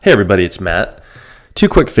Hey everybody, it's Matt. Two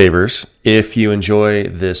quick favors. If you enjoy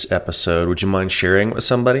this episode, would you mind sharing it with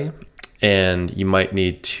somebody? And you might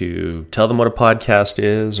need to tell them what a podcast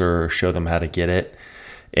is or show them how to get it.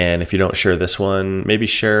 And if you don't share this one, maybe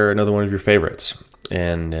share another one of your favorites.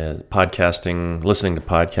 And podcasting, listening to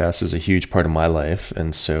podcasts is a huge part of my life.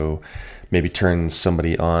 And so maybe turn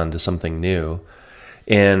somebody on to something new.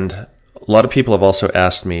 And a lot of people have also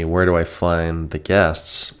asked me, where do I find the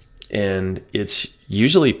guests? And it's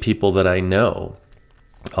usually people that I know.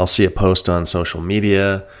 I'll see a post on social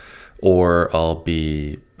media, or I'll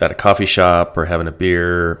be at a coffee shop or having a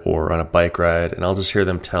beer or on a bike ride, and I'll just hear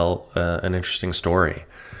them tell an interesting story.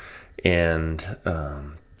 And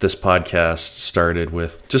this podcast started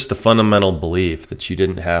with just the fundamental belief that you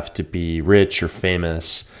didn't have to be rich or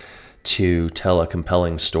famous to tell a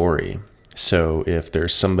compelling story. So if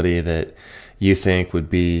there's somebody that you think would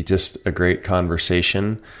be just a great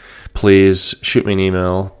conversation, please shoot me an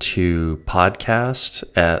email to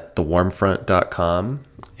podcast@thewarmfront.com,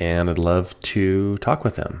 and I'd love to talk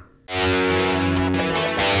with them. I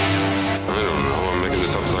don't know. I'm making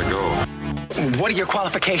this up as I go. What are your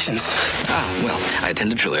qualifications? Well, I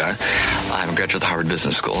attended Juilliard. I'm a graduate of the Harvard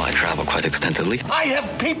Business School. I travel quite extensively. I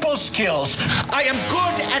have people skills. I am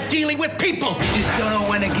good at dealing with people. You just don't know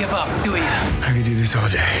when to give up, do you? I could do this all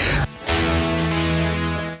day.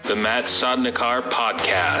 The Matt Sodnikar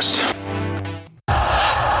Podcast.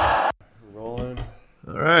 Rolling.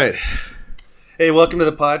 All right. Hey, welcome to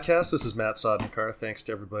the podcast. This is Matt Sodnikar. Thanks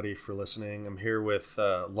to everybody for listening. I'm here with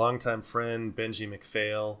longtime friend Benji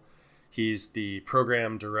McPhail. He's the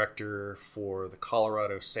program director for the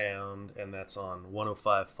Colorado Sound, and that's on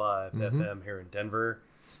 105.5 FM here in Denver.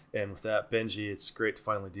 And with that, Benji, it's great to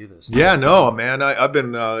finally do this. Yeah, no, man. I've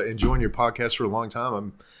been enjoying your podcast for a long time.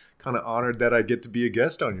 I'm kind of honored that I get to be a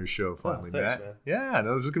guest on your show finally, thanks, Matt. Man. Yeah,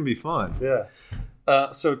 no, this is going to be fun. Yeah.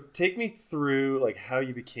 So take me through like how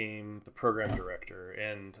you became the program director,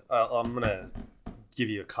 and I'm going to give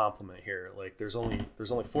you a compliment here. Like there's only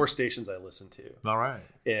 4 stations I listen to. All right.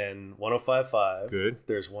 In 105.5. Good.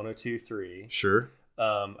 There's 102.3. Sure.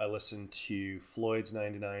 I listen to Floyd's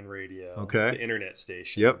 99 Radio. Okay. The internet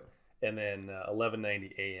station. Yep. And then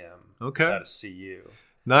 1190 AM. Okay. Out of CU.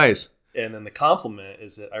 Nice. And then the compliment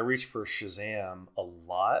is that I reach for Shazam a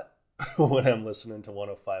lot when I'm listening to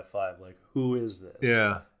 105.5. Like, who is this?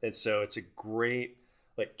 Yeah. And so it's a great,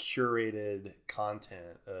 like, curated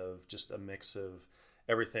content of just a mix of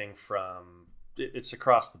everything from, it's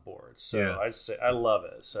across the board. So yeah. I say I love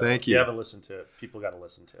it. So Thank if you. you haven't listened to it, people got to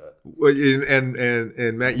listen to it. Well,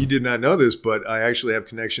 and Matt, you did not know this, but I actually have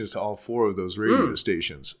connections to all 4 of those radio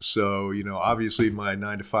stations. So, obviously my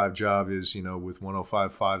 9-to-5 job is, with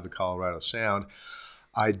 105.5, the Colorado Sound.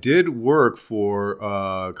 I did work for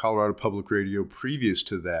Colorado Public Radio previous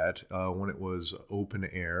to that when it was open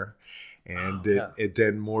air. And it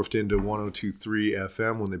then morphed into 102.3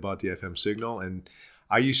 FM when they bought the FM signal. And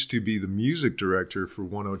I used to be the music director for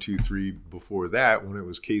 102.3 before that when it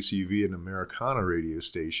was KCV, an Americana radio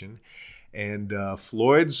station. And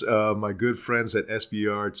Floyd's, my good friends at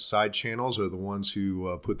SBR Side Channels are the ones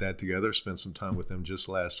who put that together. Spent some time with them just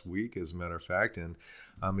last week, as a matter of fact. And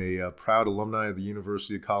I'm a proud alumni of the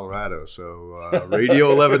University of Colorado. So Radio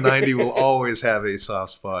 1190 will always have a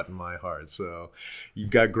soft spot in my heart. So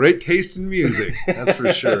you've got great taste in music. That's for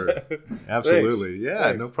sure. Absolutely. Thanks. Yeah,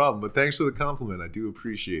 Thanks. no problem. But thanks for the compliment. I do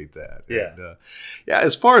appreciate that. Yeah. And,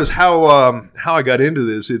 as far as how I got into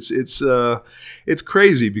this, it's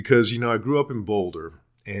crazy because, I grew up in Boulder.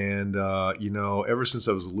 And, ever since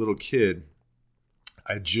I was a little kid,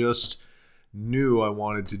 I just knew I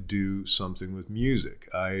wanted to do something with music.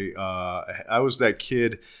 I was that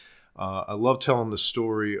kid. I love telling the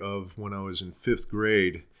story of when I was in 5th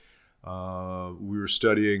grade. We were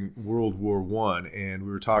studying World War I, and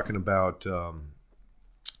we were talking about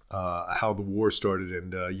how the war started,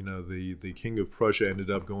 and the King of Prussia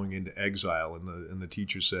ended up going into exile, and the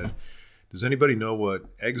teacher said, "Does anybody know what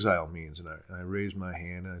exile means?" And I raised my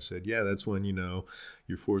hand and I said, "Yeah, that's when,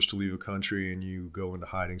 you're forced to leave a country and you go into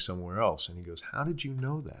hiding somewhere else." And he goes, "How did you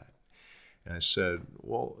know that?" And I said,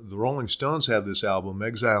 "Well, the Rolling Stones have this album,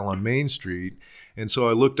 Exile on Main Street." And so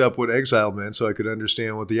I looked up what exile meant so I could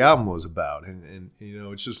understand what the album was about. And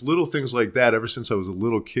it's just little things like that. Ever since I was a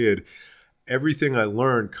little kid, everything I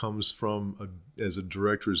learned comes as a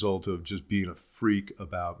direct result of just being a freak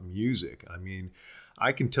about music. I mean,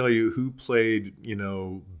 I can tell you who played,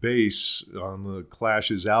 bass on the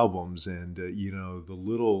Clash's albums, and the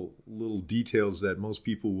little details that most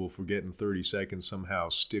people will forget in 30 seconds somehow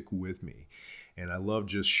stick with me. And I love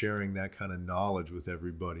just sharing that kind of knowledge with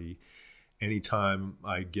everybody. anytime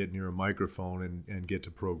I get near a microphone and get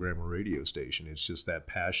to program a radio station. It's just that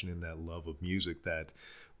passion and that love of music that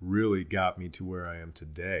really got me to where I am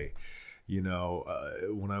today. You know,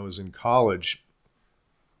 when I was in college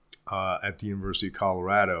at the University of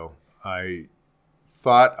Colorado, I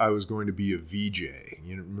thought I was going to be a VJ.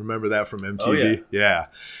 You remember that from MTV? Oh, yeah.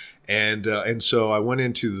 And so I went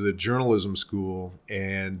into the journalism school,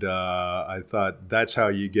 and I thought that's how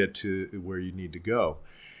you get to where you need to go.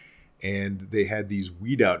 And they had these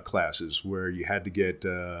weed out classes where you had to get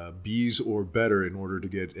B's or better in order to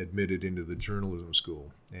get admitted into the journalism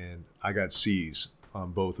school. And I got C's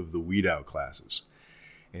on both of the weed out classes.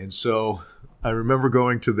 And so I remember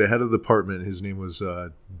going to the head of the department. His name was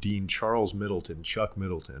Dean Charles Middleton, Chuck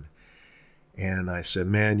Middleton. And I said,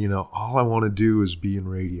 man, you know, all I want to do is be in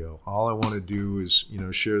radio. All I want to do is, you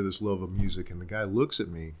know, share this love of music. And the guy looks at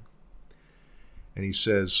me and he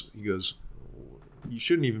goes, you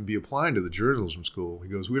shouldn't even be applying to the journalism school. He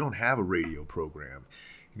goes, we don't have a radio program.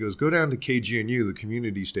 He goes, go down to KGNU, the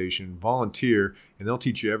community station, volunteer, and they'll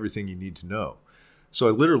teach you everything you need to know. So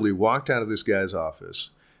I literally walked out of this guy's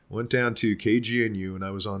office, went down to KGNU, and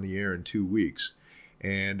I was on the air in 2 weeks.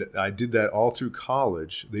 And I did that all through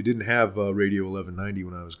college. They didn't have Radio 1190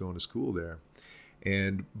 when I was going to school there.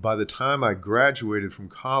 And by the time I graduated from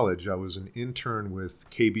college, I was an intern with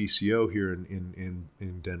KBCO here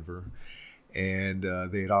in Denver. And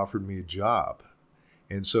they had offered me a job.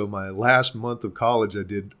 And so my last month of college, I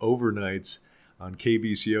did overnights on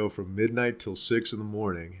KBCO from midnight till 6 in the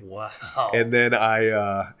morning. Wow. And then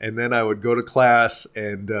I would go to class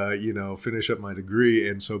and finish up my degree.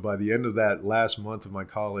 And so by the end of that last month of my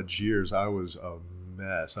college years, I was a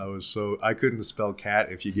mess. I couldn't spell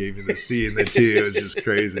cat if you gave me the C and the T. It was just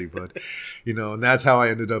crazy. But and that's how I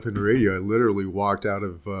ended up in radio. I literally walked out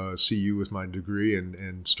of CU with my degree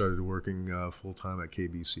and started working full time at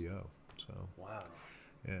KBCO. So wow.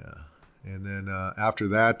 Yeah. And then after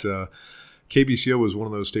that, KBCO was one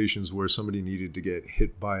of those stations where somebody needed to get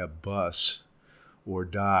hit by a bus or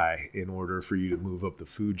die in order for you to move up the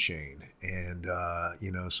food chain. And,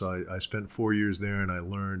 so I spent 4 years there and I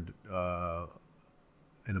learned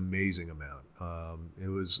an amazing amount.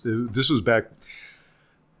 This was back,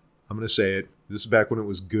 I'm going to say it, this is back when it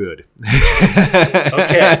was good.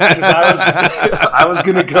 Okay, because I was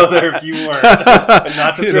going to go there if you weren't, and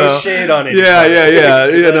not to throw shade on it. Yeah.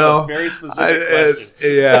 Very specific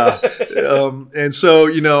question. And so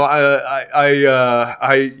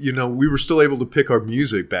we were still able to pick our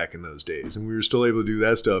music back in those days, and we were still able to do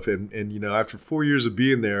that stuff. And after 4 years of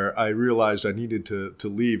being there, I realized I needed to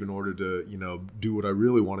leave in order to do what I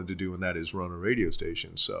really wanted to do, and that is run a radio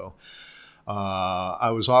station. So. I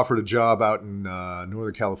was offered a job out in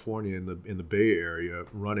Northern California in the Bay Area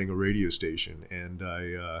running a radio station, and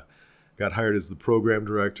I got hired as the program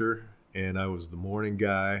director, and I was the morning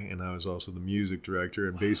guy, and I was also the music director,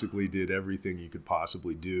 and basically did everything you could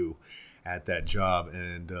possibly do at that job,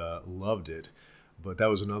 and loved it. But that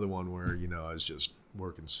was another one where I was just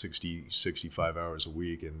working 65 hours a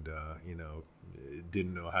week, and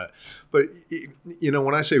didn't know how. But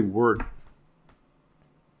when I say work,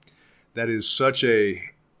 that is such a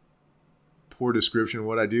poor description of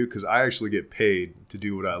what I do, because I actually get paid to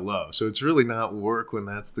do what I love. So it's really not work when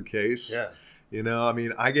that's the case. Yeah.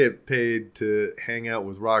 I get paid to hang out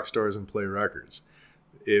with rock stars and play records.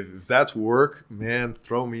 If that's work, man,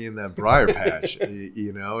 throw me in that briar patch.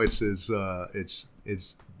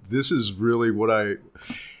 This is really what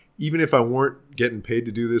even if I weren't getting paid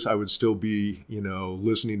to do this, I would still be,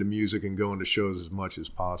 listening to music and going to shows as much as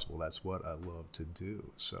possible. That's what I love to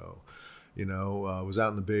do. So, I was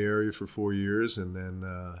out in the Bay Area for 4 years, and then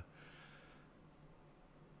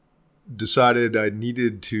decided I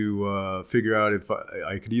needed to figure out if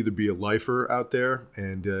I could either be a lifer out there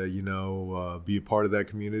and, be a part of that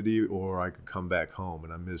community, or I could come back home.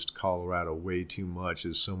 And I missed Colorado way too much,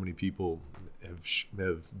 as so many people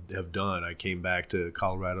have done. I came back to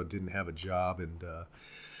Colorado, didn't have a job, and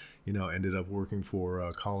ended up working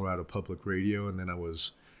for Colorado Public Radio, and then I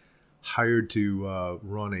was hired to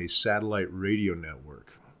run a satellite radio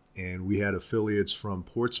network, and we had affiliates from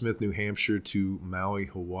Portsmouth, New Hampshire to Maui,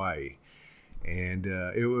 Hawaii, and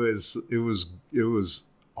it was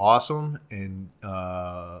awesome and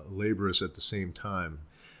laborious at the same time.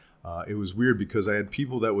 It was weird because I had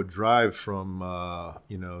people that would drive from,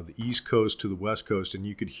 the East Coast to the West Coast, and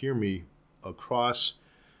you could hear me across,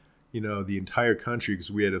 the entire country, because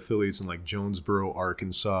we had affiliates in like Jonesboro,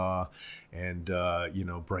 Arkansas, and,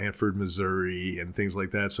 Brantford, Missouri, and things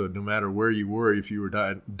like that. So no matter where you were, if you were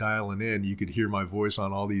dialing in, you could hear my voice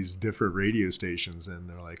on all these different radio stations. And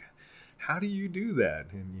they're like, how do you do that?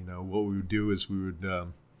 And, what we would do is we would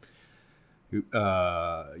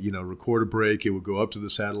record a break. It would go up to the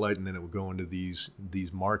satellite, and then it would go into these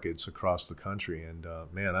markets across the country. And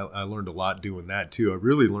man, I learned a lot doing that too. I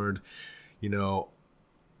really learned,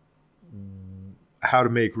 how to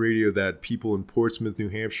make radio that people in Portsmouth, New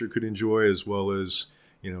Hampshire could enjoy, as well as,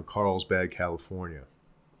 Carlsbad, California.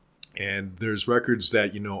 And there's records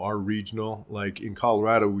that, are regional. Like in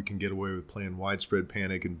Colorado, we can get away with playing Widespread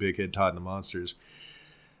Panic and Big Head Todd and the Monsters.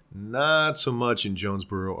 Not so much in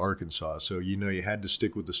Jonesboro, Arkansas. So, you had to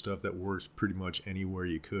stick with the stuff that worked pretty much anywhere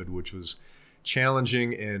you could, which was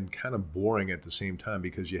challenging and kind of boring at the same time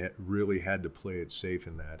because you really had to play it safe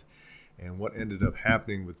in that. And what ended up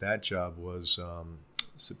happening with that job was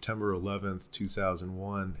September 11th,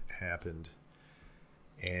 2001 happened.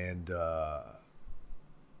 And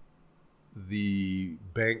the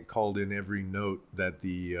bank called in every note that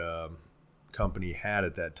the company had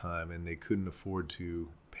at that time, and they couldn't afford to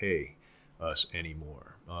pay us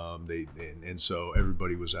anymore. And so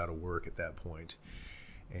everybody was out of work at that point.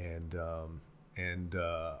 And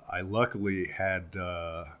I luckily had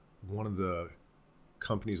one of the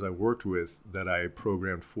companies I worked with that I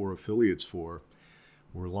programmed 4 affiliates for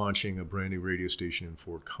were launching a brand new radio station in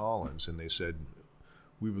Fort Collins, and they said,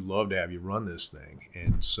 we would love to have you run this thing.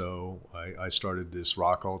 And so I started this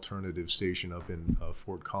rock alternative station up in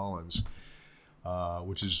Fort Collins,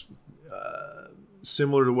 which is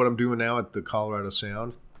similar to what I'm doing now at the Colorado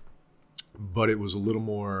Sound, but it was a little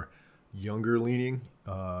more younger leaning.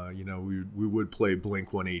 We would play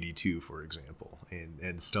Blink 182, for example,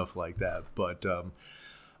 and stuff like that. But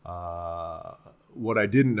what I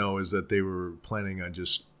didn't know is that they were planning on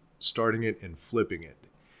just starting it and flipping it.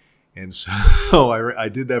 And so I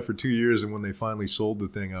did that for 2 years, and when they finally sold the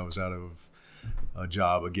thing, I was out of a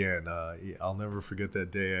job again. I'll never forget that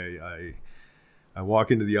day. I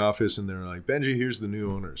walk into the office, and they're like, Benji, here's the new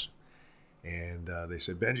owners. And they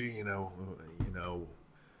said, Benji,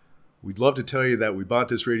 we'd love to tell you that we bought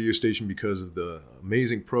this radio station because of the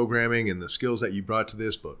amazing programming and the skills that you brought to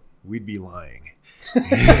this, but we'd be lying.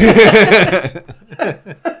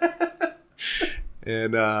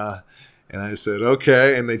 And I said,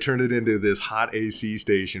 okay. And they turned it into this hot AC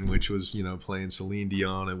station, which was, playing Celine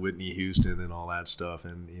Dion and Whitney Houston and all that stuff.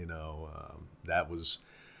 And, that was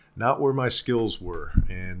not where my skills were.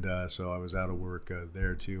 And so I was out of work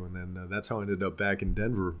there too. And then that's how I ended up back in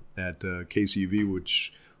Denver at KCV,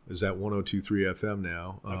 which is at 102.3 FM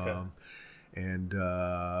now. Okay. And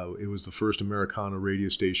it was the first Americana radio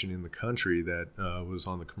station in the country that was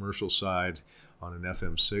on the commercial side on an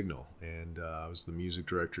FM signal. And I was the music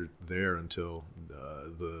director there until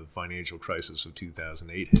the financial crisis of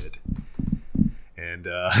 2008 hit. And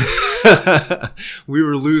we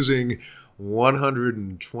were losing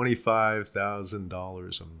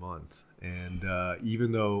 $125,000 a month. And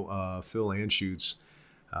even though Phil Anschutz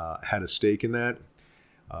had a stake in that,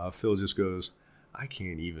 Phil just goes, I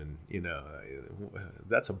can't even,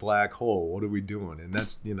 that's a black hole. What are we doing? And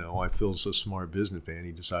that's, why Phil's a smart businessman.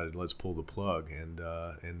 He decided, let's pull the plug. And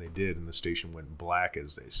they did. And the station went black,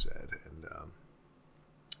 as they said.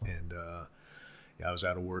 And I was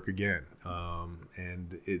out of work again.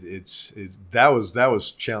 And that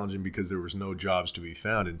was challenging because there was no jobs to be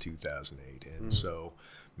found in 2008. And so,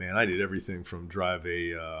 man, I did everything from drive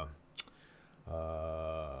a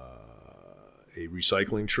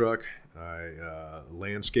recycling truck. I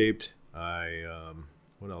landscaped.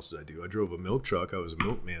 What else did I do? I drove a milk truck. I was a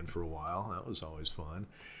milkman for a while. That was always fun.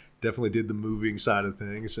 Definitely did the moving side of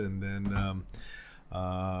things. And then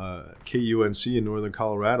KUNC in Northern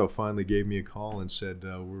Colorado finally gave me a call and said,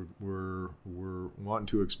 we're wanting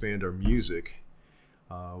to expand our music.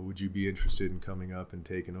 Would you be interested in coming up and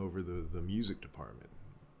taking over the music department?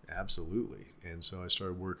 Absolutely. And so I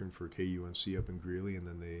started working for KUNC up in Greeley, and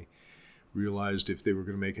then they realized if they were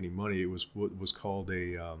going to make any money, it was what was called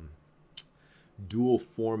a dual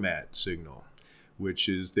format signal, which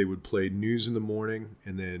is they would play news in the morning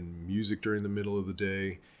and then music during the middle of the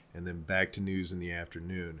day and then back to news in the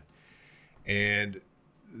afternoon. And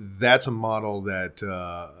that's a model that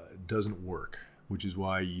doesn't work, which is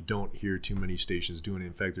why you don't hear too many stations doing it.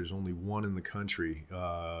 In fact, there's only one in the country,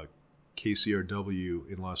 KCRW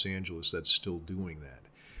in Los Angeles, that's still doing that.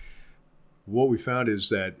 What we found is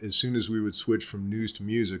that as soon as we would switch from news to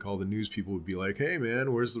music, all the news people would be like, hey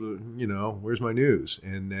man, where's my news?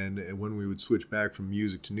 And then when we would switch back from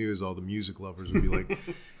music to news, all the music lovers would be like,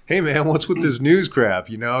 hey man, what's with this news crap?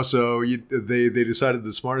 So they decided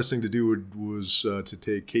the smartest thing to do was to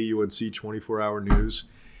take KUNC 24-hour news,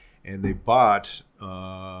 and they bought me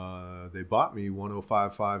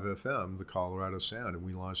 105.5 FM, the Colorado Sound, and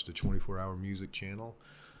we launched a 24-hour music channel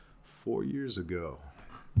 4 years ago.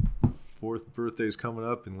 4th birthday's coming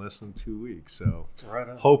up in less than 2 weeks. So Right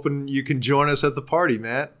on. hoping you can join us at the party,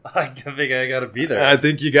 Matt. I think I got to be there. I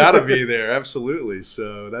think you got to be there. Absolutely.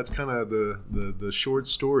 So that's kind of the short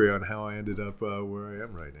story on how I ended up where I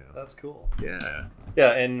am right now. That's cool. Yeah.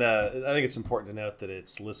 Yeah, and I think it's important to note that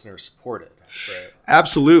it's listener supported. Right?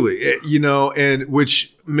 Absolutely. And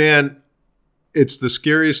which, man, it's the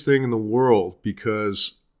scariest thing in the world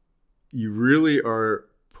because you really are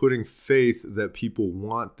putting faith that people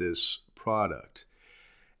want this product.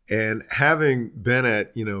 And having been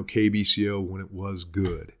at, KBCO when it was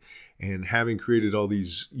good and having created all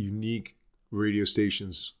these unique radio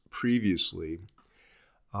stations previously,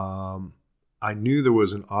 I knew there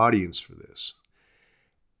was an audience for this.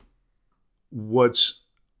 What's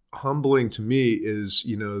humbling to me is,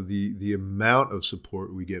 the amount of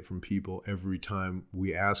support we get from people every time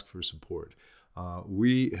we ask for support.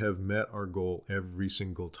 We have met our goal every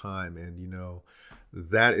single time, and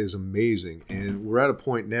that is amazing. And we're at a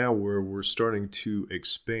point now where we're starting to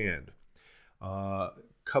expand.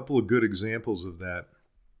 Couple of good examples of that.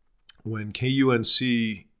 When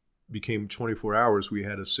KUNC became 24 hours, we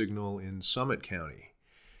had a signal in Summit County,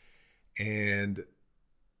 and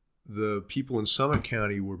the people in Summit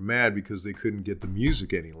County were mad because they couldn't get the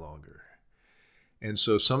music any longer. And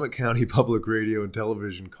so Summit County Public Radio and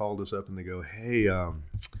Television called us up and they go, hey,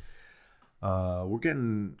 we're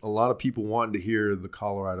getting a lot of people wanting to hear the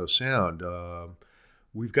Colorado sound.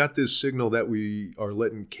 We've got this signal that we are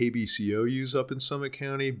letting KBCO use up in Summit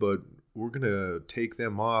County, but we're going to take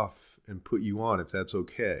them off and put you on if that's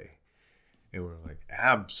okay. And we're like,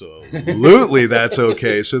 absolutely, that's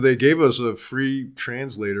okay. So they gave us a free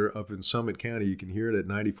translator up in Summit County. You can hear it at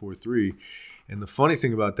 94.3. And the funny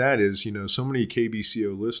thing about that is, so many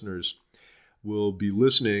KBCO listeners will be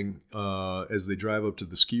listening as they drive up to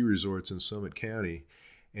the ski resorts in Summit County.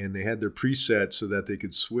 And they had their presets so that they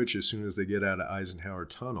could switch as soon as they get out of Eisenhower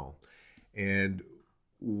Tunnel. And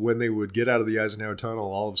when they would get out of the Eisenhower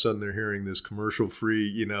Tunnel, all of a sudden they're hearing this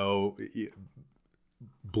commercial-free,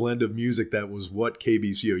 blend of music that was what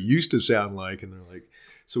KBCO used to sound like. And they're like,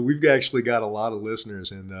 so we've actually got a lot of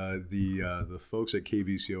listeners, and the folks at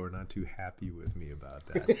KBCO are not too happy with me about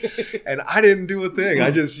that. And I didn't do a thing.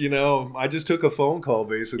 I just took a phone call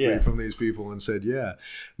basically from these people and said, yeah.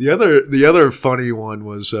 The other funny one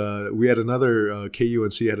was we had another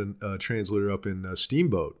KUNC had a translator up in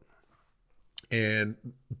Steamboat, and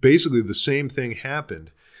basically the same thing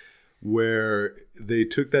happened, where they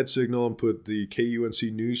took that signal and put the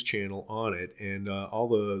KUNC news channel on it, and all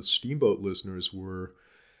the Steamboat listeners were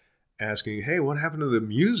asking, hey, what happened to the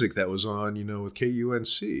music that was on, with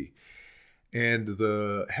KUNC? And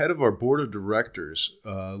the head of our board of directors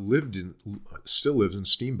still lives in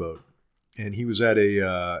Steamboat, and he was at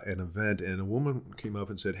an event, and a woman came up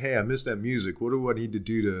and said, hey, I missed that music. What do I need to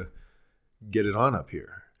do to get it on up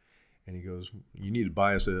here? And he goes, you need to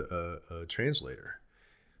buy us a translator.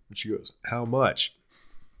 And she goes, how much?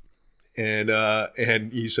 And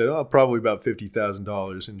he said, oh, probably about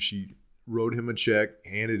 $50,000. And she wrote him a check,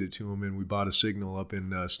 handed it to him, and we bought a signal up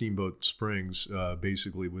in Steamboat Springs,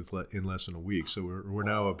 basically in less than a week. So we're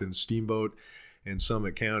now up in Steamboat and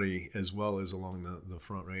Summit County, as well as along the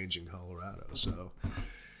Front Range in Colorado. So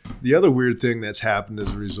the other weird thing that's happened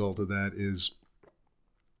as a result of that is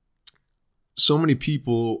so many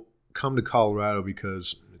people come to Colorado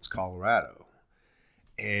because it's Colorado.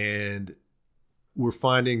 And we're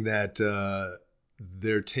finding that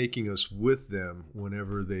they're taking us with them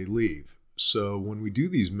whenever they leave. So when we do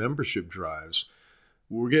these membership drives,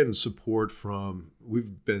 we're getting support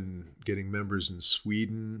we've been getting members in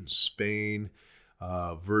Sweden, Spain,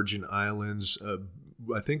 Virgin Islands.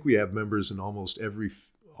 I think we have members in almost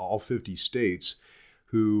all 50 states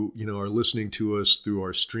who, are listening to us through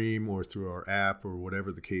our stream or through our app or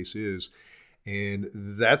whatever the case is. And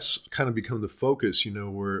that's kind of become the focus.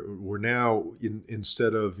 We're now,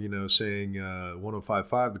 instead of, saying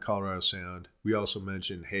 105.5, the Colorado Sound, we also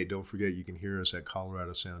mention, hey, don't forget you can hear us at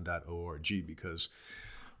coloradosound.org, because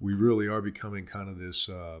we really are becoming kind of this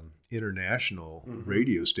international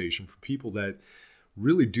radio station for people that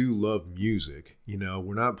really do love music.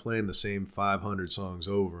 We're not playing the same 500 songs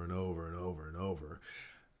over and over and over and over.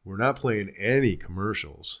 We're not playing any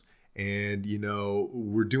commercials. And,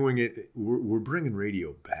 we're doing it, we're bringing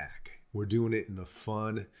radio back. We're doing it in a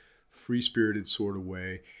fun, free-spirited sort of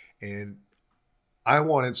way. And I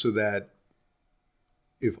want it so that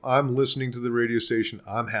if I'm listening to the radio station,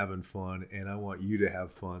 I'm having fun, and I want you to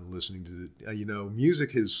have fun listening to it.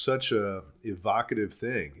 Music is such a evocative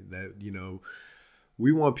thing that,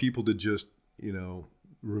 we want people to just,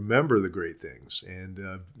 remember the great things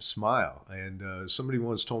and smile. And somebody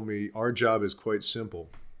once told me our job is quite simple.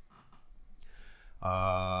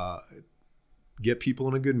 Get people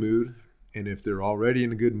in a good mood. And if they're already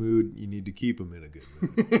in a good mood, you need to keep them in a good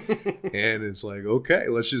mood. And it's like, okay,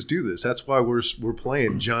 let's just do this. That's why we're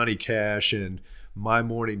playing Johnny Cash and My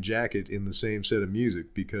Morning Jacket in the same set of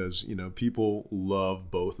music, because, you know, people love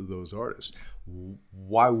both of those artists.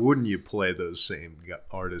 Why wouldn't you play those same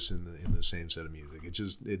artists in the same set of music? It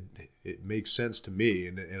just it makes sense to me,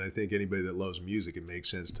 and I think anybody that loves music, it makes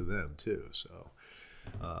sense to them too. So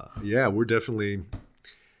yeah, we're definitely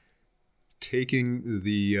taking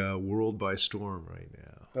the world by storm right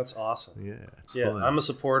now. That's awesome. Yeah, it's fun. I'm a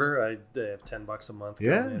supporter. I have $10 a month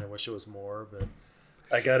coming in. I wish it was more, but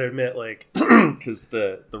I got to admit, like, because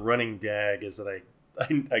the running gag is that I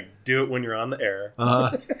do it when you're on the air.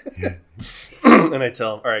 Yeah. And I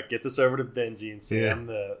tell them, all right, get this over to Benji and say I'm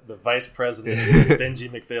the vice president of the Benji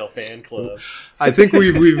McPhail fan club. I think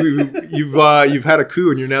you've had a coup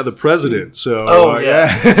and you're now the president. So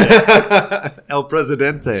yeah. El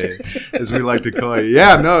Presidente, as we like to call you.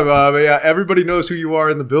 Yeah, no, yeah, everybody knows who you are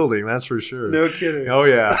in the building. That's for sure. No kidding. Oh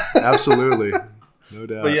yeah, absolutely, no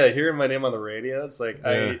doubt. But yeah, hearing my name on the radio, it's like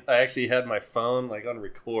I actually had my phone like on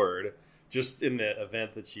record. Just in the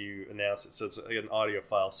event that you announce it, so it's like an audio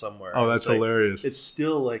file somewhere. Oh, that's hilarious. It's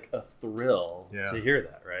still like a thrill to hear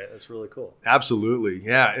that, right? That's really cool. Absolutely,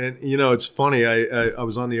 yeah. And you know, it's funny. I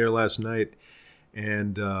was on the air last night,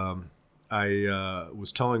 and I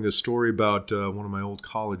was telling this story about one of my old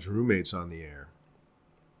college roommates on the air,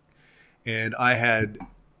 and I had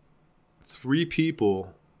 3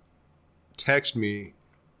 people text me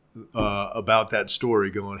about that story,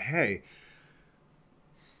 going, "Hey,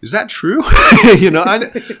 is that true?" You know,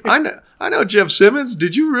 I know Jeff Simmons.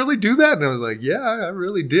 Did you really do that? And I was like, yeah, I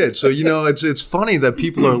really did. So, you know, it's funny that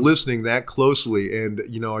people are listening that closely and,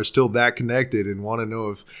 you know, are still that connected and want to know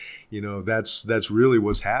if, you know, that's really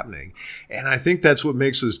what's happening. And I think that's what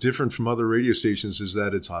makes us different from other radio stations, is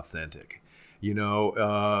that it's authentic. You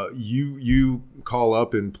know, you call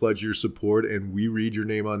up and pledge your support, and we read your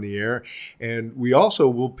name on the air. And we also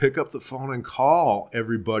will pick up the phone and call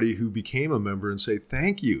everybody who became a member and say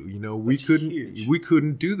thank you. You know, we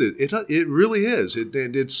couldn't do this. It really is.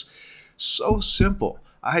 It's so simple.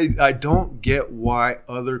 I don't get why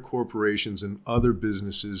other corporations and other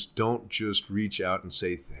businesses don't just reach out and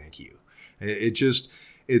say thank you.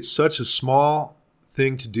 It's such a small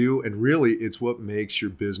thing to do, and really it's what makes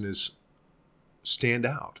your business stand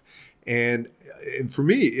out. And for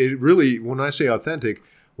me, it really, when I say authentic,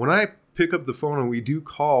 when I pick up the phone and we do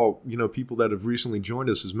call, you know, people that have recently joined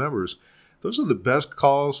us as members, those are the best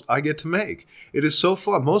calls I get to make. It is so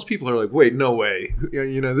fun. Most people are like, wait, no way.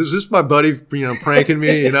 You know, is this my buddy, you know, pranking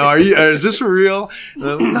me? You know, is this for real?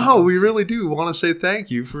 No, we really do want to say thank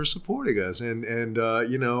you for supporting us. And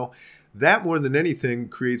you know, that more than anything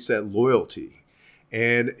creates that loyalty.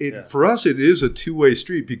 And for us, it is a two-way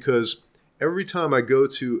street, because every time I go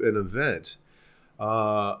to an event,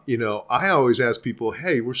 you know, I always ask people,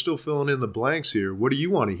 hey, we're still filling in the blanks here. What do you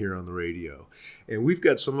want to hear on the radio? And we've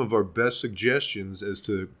got some of our best suggestions as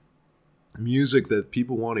to music that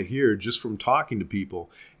people want to hear just from talking to people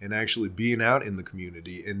and actually being out in the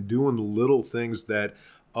community and doing the little things that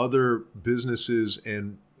other businesses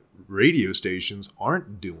and radio stations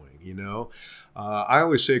aren't doing, you know. I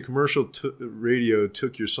always say commercial radio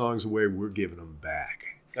took your songs away. We're giving them back.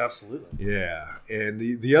 Absolutely. Yeah. And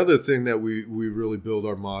the other thing that we really build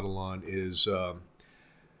our model on is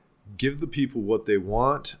give the people what they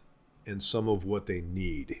want and some of what they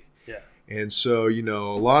need. Yeah. And so, you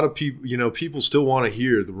know, a lot of people, you know, people still want to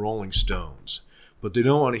hear the Rolling Stones, but they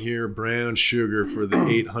don't want to hear Brown Sugar for the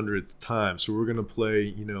 800th time. So we're going to play,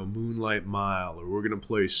 you know, Moonlight Mile, or we're going to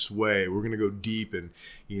play Sway. We're going to go deep and,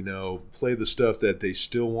 you know, play the stuff that they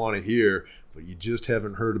still want to hear, but you just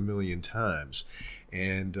haven't heard a million times.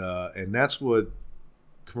 And that's what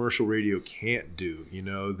commercial radio can't do. You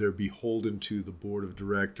know, they're beholden to the board of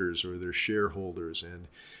directors or their shareholders, and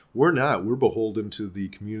we're not. We're beholden to the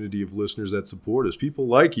community of listeners that support us, people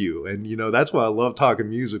like you. And, you know, that's why I love talking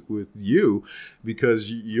music with you, because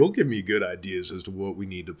you'll give me good ideas as to what we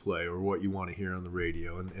need to play or what you want to hear on the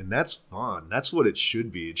radio. And that's fun. That's what it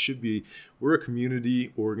should be. It should be, we're a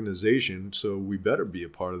community organization, so we better be a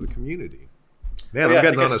part of the community. Man, I'm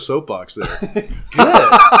getting on a soapbox there.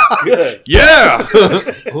 Good. Yeah.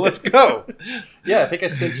 Let's go. Yeah, I think I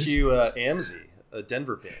sent you Amzi, a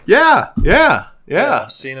Denver band. Yeah.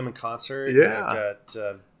 I've seen them in concert. Yeah. I've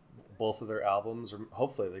got both of their albums, or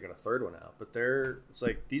hopefully they got a third one out. But it's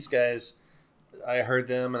like these guys, I heard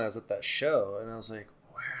them and I was at that show and I was like,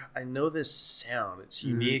 wow, I know this sound. It's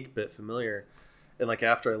unique but familiar. And like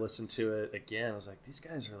after I listened to it again, I was like, these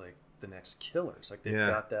guys are like the next Killers. Like they've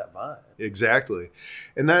got that vibe. Exactly.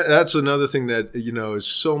 And that's another thing that, is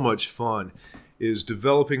so much fun, is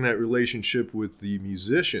developing that relationship with the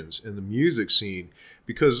musicians and the music scene,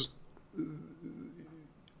 because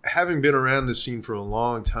having been around this scene for a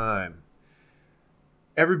long time,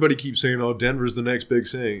 everybody keeps saying, "Oh, Denver's the next big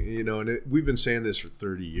thing," and we've been saying this for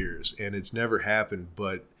 30 years, and it's never happened.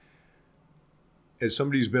 But as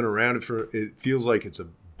somebody who's been around it feels like it's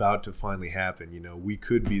about to finally happen. We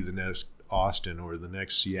could be the next Austin or the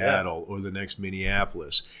next Seattle or the next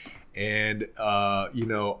Minneapolis, and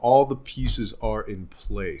all the pieces are in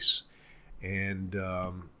place, and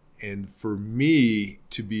for me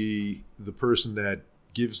to be the person that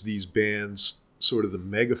gives these bands sort of the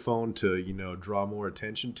megaphone to, draw more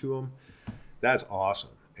attention to them, that's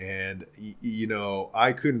awesome. And,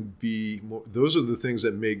 I couldn't be more, those are the things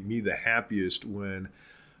that make me the happiest when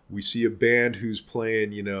we see a band who's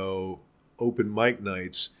playing, open mic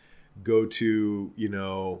nights go to,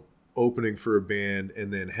 opening for a band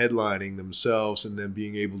and then headlining themselves and then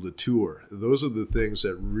being able to tour. Those are the things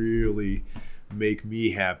that really make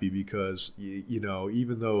me happy, because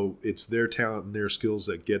even though it's their talent and their skills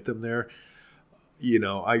that get them there,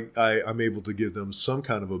 I'm able to give them some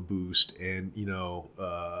kind of a boost and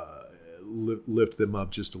lift them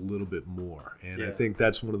up just a little bit more. And I think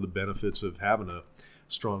that's one of the benefits of having a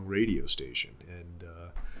strong radio station. And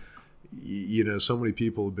so many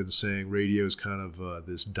people have been saying radio is kind of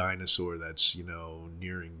this dinosaur that's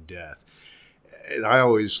nearing death, and I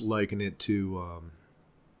always liken it to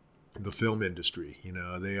the film industry.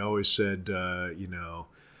 They always said,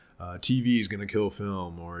 TV is going to kill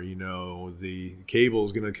film, or, the cable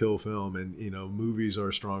is going to kill film, and, movies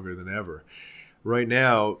are stronger than ever. Right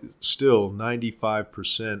now, still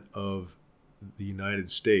 95% of the United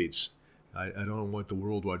States, I don't know what the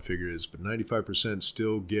worldwide figure is, but 95%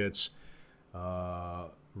 still gets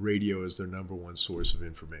radio as their number one source of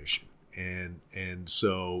information. And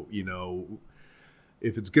so,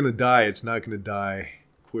 if it's going to die, it's not going to die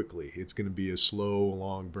quickly. It's going to be a slow,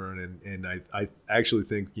 long burn, and I actually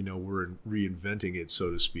think we're reinventing it, so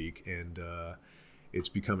to speak, and it's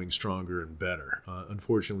becoming stronger and better.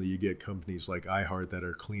 Unfortunately, you get companies like iHeart that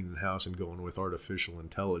are cleaning house and going with artificial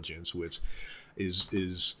intelligence, which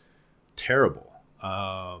is terrible.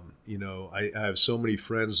 I have so many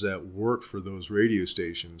friends that work for those radio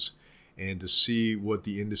stations, and to see what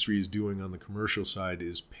the industry is doing on the commercial side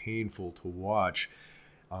is painful to watch.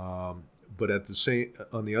 But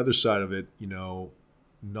on the other side of it,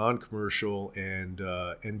 non-commercial and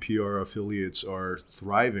NPR affiliates are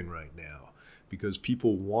thriving right now, because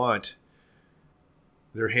people want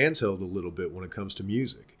their hands held a little bit when it comes to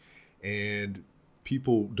music. And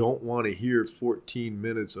people don't want to hear 14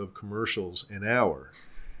 minutes of commercials an hour,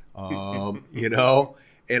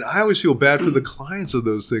 And I always feel bad for the clients of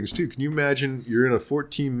those things too. Can you imagine you're in a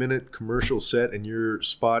 14-minute commercial set and your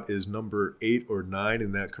spot is number 8 or 9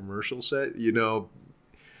 in that commercial set?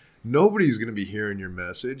 Nobody's going to be hearing your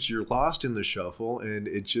message. You're lost in the shuffle, and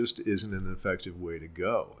it just isn't an effective way to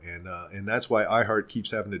go. And that's why iHeart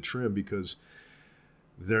keeps having to trim, because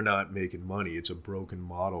they're not making money. It's a broken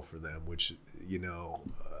model for them, which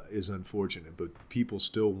is unfortunate. But people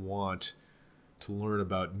still want to learn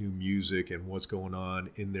about new music and what's going on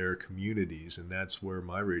in their communities, and that's where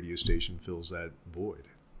my radio station fills that void.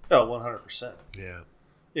 Oh, 100%. Yeah.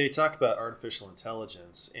 You talk about artificial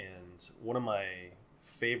intelligence, and one of my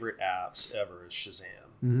favorite apps ever is Shazam.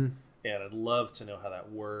 Mm-hmm. And I'd love to know how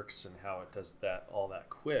that works and how it does that all that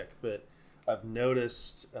quick. But I've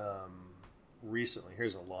noticed recently,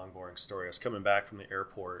 here's a long, boring story. I was coming back from the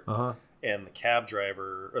airport, and the cab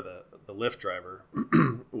driver, or the Lyft driver,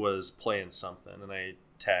 was playing something, and I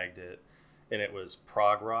tagged it, and it was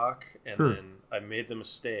prog rock. And then I made the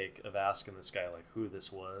mistake of asking this guy who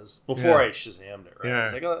this was before I Shazammed it. Right? Yeah. I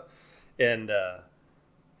was like, oh. And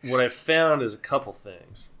what I found is a couple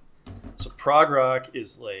things. So prog rock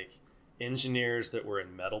is engineers that were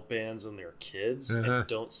in metal bands when they were kids and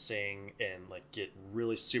don't sing and get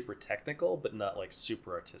really super technical, but not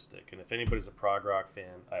super artistic. And if anybody's a prog rock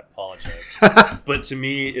fan, I apologize. But to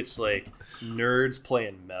me, it's nerds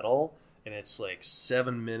playing metal, and it's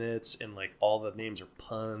 7 minutes, and all the names are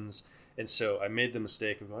puns. And so I made the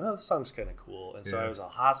mistake of going, oh, this song's kind of cool. And so I was a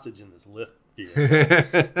hostage in this Lyft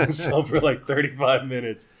vehicle. So for 35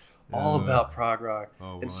 minutes, all about prog rock.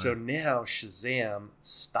 So now Shazam,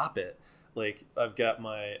 stop it. I've got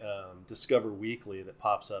my Discover Weekly that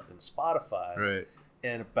pops up in Spotify. Right.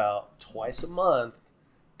 And about twice a month,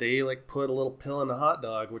 they put a little pill in a hot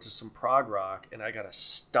dog, which is some prog rock, and I got to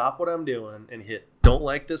stop what I'm doing and hit don't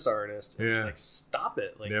like this artist. And it's stop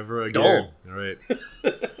it. Never again. Don't. Right.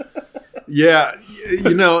 Yeah,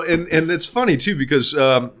 and it's funny too because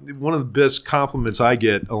one of the best compliments I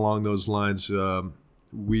get along those lines,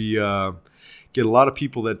 we get a lot of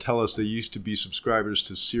people that tell us they used to be subscribers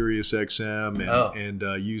to Sirius XM and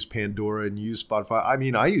use Pandora and use Spotify. I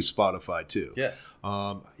mean, I use Spotify too. Yeah.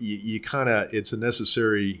 You kind of, it's a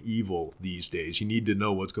necessary evil these days. You need to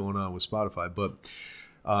know what's going on with Spotify, but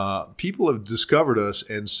people have discovered us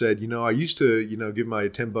and said, I used to, give my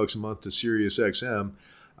 $10 a month to Sirius XM.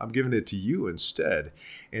 I'm giving it to you instead.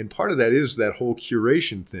 And part of that is that whole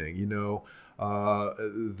curation thing,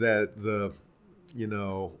 that the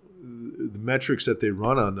metrics that they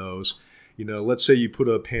run on those, let's say you put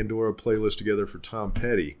a Pandora playlist together for Tom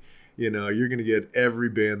Petty, you're going to get every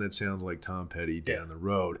band that sounds like Tom Petty down the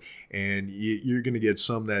road. And you're going to get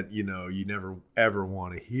some that, you never, ever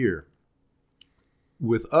want to hear.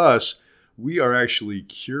 With us, we are actually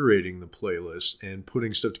curating the playlist and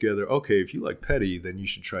putting stuff together. Okay, if you like Petty, then you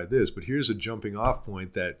should try this. But here's a jumping off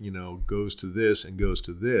point that, goes to this and goes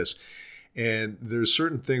to this. And there's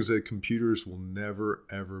certain things that computers will never,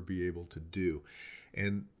 ever be able to do.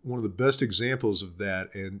 And one of the best examples of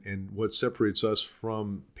that and what separates us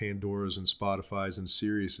from Pandora's and Spotify's and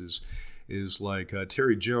Sirius's is like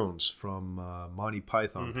Terry Jones from Monty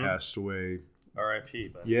Python passed away.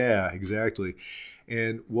 R.I.P. Yeah, exactly.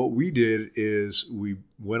 And what we did is we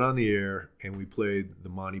went on the air and we played the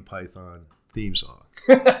Monty Python theme song.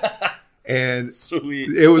 And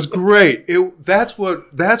sweet. It was great. That's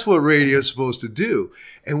what radio is supposed to do.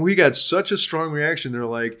 And we got such a strong reaction. They're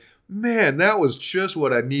like, man, that was just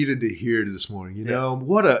what I needed to hear this morning.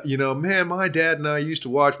 Man, my dad and I used to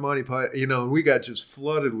watch Monty Python, and we got just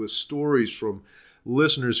flooded with stories from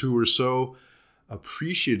listeners who were so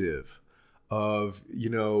appreciative of,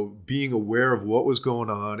 being aware of what was going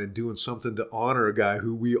on and doing something to honor a guy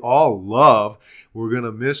who we all love. We're going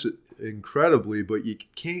to miss it incredibly, but you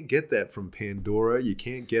can't get that from Pandora. You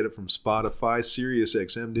can't get it from Spotify. Sirius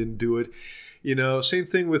XM didn't do it. Same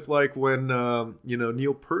thing with like when,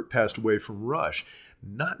 Neil Peart passed away from Rush.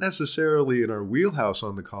 Not necessarily in our wheelhouse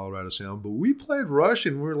on the Colorado Sound, but we played Rush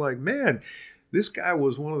and we're like, man, this guy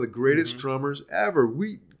was one of the greatest drummers ever.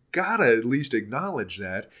 We got to at least acknowledge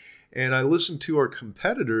that. And I listened to our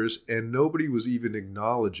competitors and nobody was even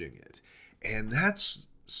acknowledging it. And that's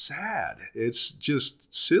sad. It's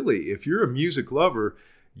just silly. If you're a music lover,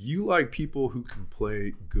 you like people who can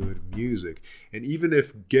play good music. And even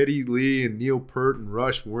if Geddy Lee and Neil Peart and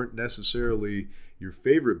Rush weren't necessarily your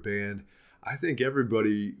favorite band, I think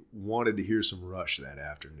everybody wanted to hear some Rush that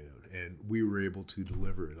afternoon. And we were able to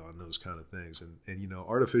deliver it on those kind of things. And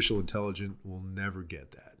artificial intelligence will never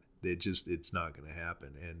get that. It's not going to happen.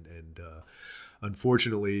 And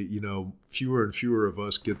unfortunately, fewer and fewer of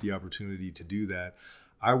us get the opportunity to do that.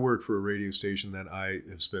 I work for a radio station that I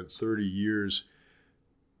have spent 30 years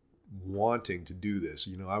wanting to do this.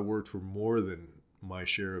 I worked for more than my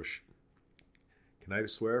share of... Can I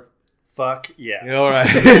swear? Fuck yeah. All right.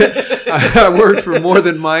 I worked for more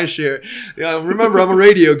than my share. Yeah, remember, I'm a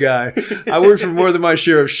radio guy. I worked for more than my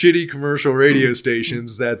share of shitty commercial radio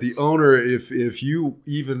stations that the owner, if you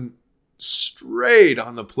even strayed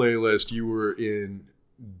on the playlist, you were in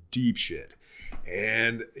deep shit.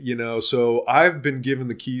 And, so I've been given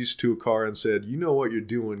the keys to a car and said, you know what you're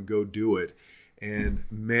doing, go do it. And,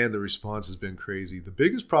 man, the response has been crazy. The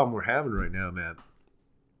biggest problem we're having right now, man,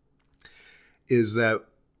 is that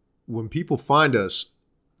when people find us,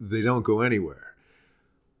 they don't go anywhere.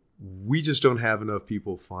 We just don't have enough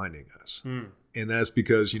people finding us. And that's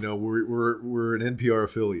because, we're an NPR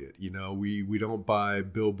affiliate. We don't buy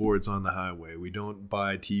billboards on the highway. We don't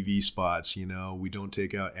buy TV spots. We don't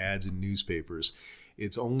take out ads in newspapers.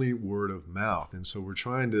 It's only word of mouth. And so we're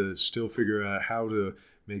trying to still figure out how to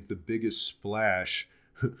make the biggest splash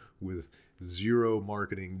with zero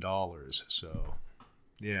marketing dollars. So,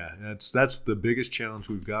 yeah, that's the biggest challenge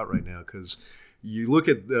we've got right now. Because you look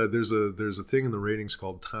at there's a thing in the ratings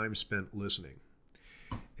called time spent listening.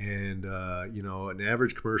 And, an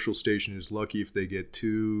average commercial station is lucky if they get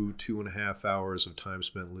 2.5 hours of time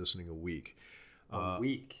spent listening a week. A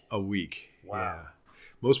week? Wow. Yeah.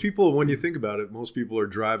 Most people, when you think about it, most people are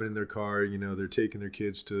driving in their car, they're taking their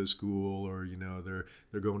kids to school or,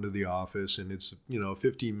 they're going to the office and it's, a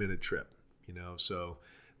 15-minute trip, so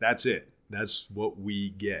that's it. That's what we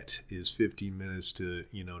get is 15 minutes to,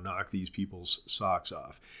 knock these people's socks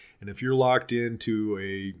off. And if you're locked into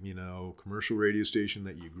a, commercial radio station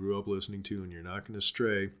that you grew up listening to and you're not going to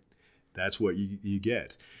stray, that's what you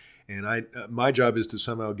get. And my job is to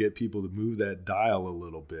somehow get people to move that dial a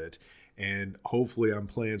little bit. And hopefully I'm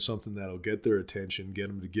playing something that'll get their attention, get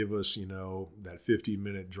them to give us, that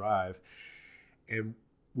 15-minute drive. And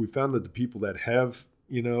we found that the people that have,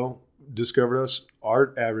 discovered us,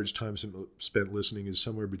 our average time spent listening is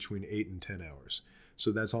somewhere between 8 and 10 hours.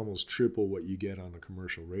 So that's almost triple what you get on a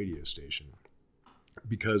commercial radio station.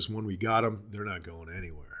 Because when we got them, they're not going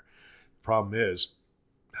anywhere. The problem is,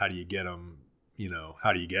 how do you get them?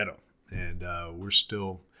 How do you get them? And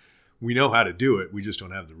we know how to do it. We just don't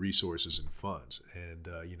have the resources and funds. And,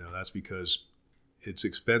 that's because it's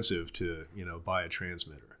expensive to, buy a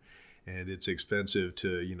transmitter. And it's expensive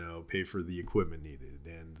to, pay for the equipment needed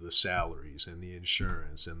and the salaries and the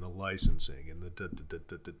insurance and the licensing and the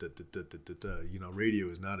radio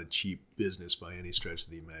is not a cheap business by any stretch of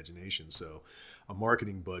the imagination. So a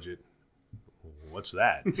marketing budget, what's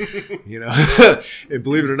that? And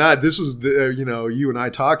believe it or not, this is you and I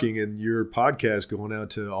talking, and your podcast going out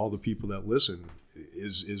to all the people that listen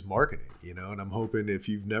is marketing, and I'm hoping if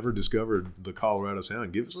you've never discovered the Colorado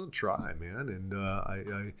Sound, give us a try, man. And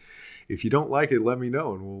I if you don't like it, let me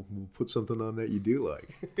know, and we'll put something on that you do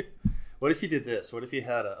like. What if you did this? What if you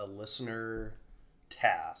had a listener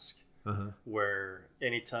task where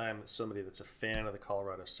anytime somebody that's a fan of the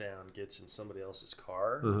Colorado Sound gets in somebody else's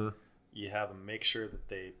car, you have them make sure that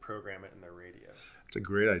they program it in their radio. It's a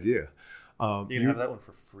great idea. You can have that one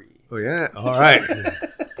for free. Oh, yeah? All right.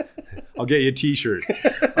 I'll get you a T-shirt.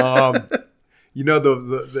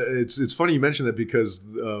 It's funny you mentioned that, because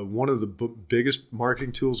one of the biggest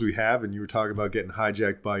marketing tools we have, and you were talking about getting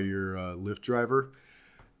hijacked by your Lyft driver,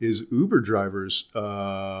 is Uber drivers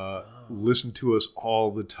listen to us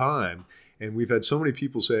all the time. And we've had so many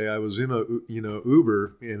people say, I was in a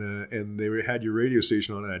Uber and they had your radio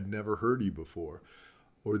station on, and I'd never heard you before.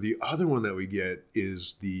 Or the other one that we get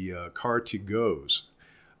is the car-to-goes.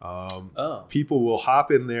 People will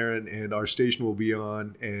hop in there and our station will be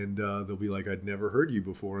on, and they'll be like, I'd never heard you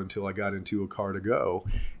before until I got into a car-to-go,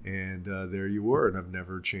 and there you were, and I've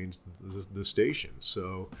never changed the station.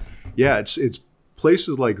 So, yeah, it's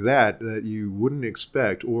places like that you wouldn't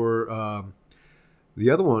expect. Or the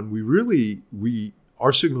other one,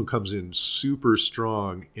 our signal comes in super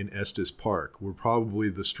strong in Estes Park. We're probably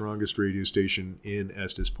the strongest radio station in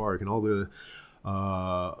Estes Park, and all the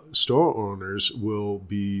store owners will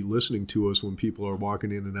be listening to us when people are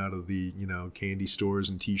walking in and out of the candy stores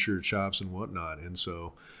and T-shirt shops and whatnot. And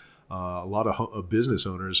so a lot of business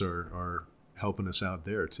owners are helping us out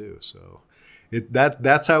there too. So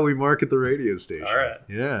that's how we market the radio station. All right.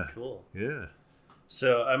 Yeah. Cool. Yeah.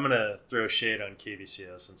 So I'm gonna throw shade on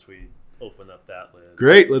KVCO since we opened up that lid.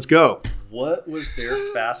 Great, let's go. What was their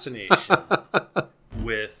fascination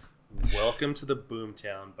with Welcome to the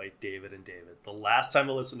Boomtown by David and David? The last time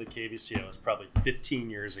I listened to KVCO was probably 15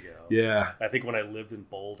 years ago. Yeah. I think when I lived in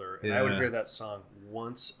Boulder, and I would hear that song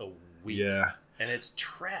once a week. Yeah. And it's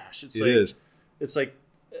trash. It is. It's like,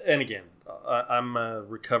 and again, I'm a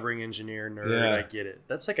recovering engineer nerd. Yeah. I get it.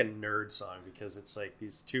 That's like a nerd song because it's like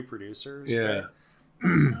these two producers. Yeah. Right?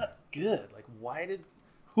 It's not good. Like,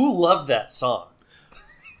 who loved that song?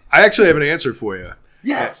 I actually have an answer for you.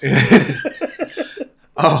 Yes. And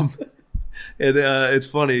it's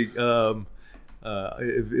funny.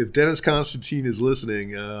 If Dennis Constantine is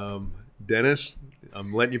listening, Dennis,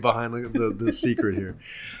 I'm letting you behind the secret here.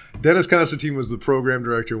 Dennis Constantine was the program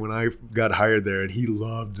director when I got hired there, and he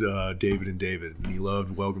loved David and David, and he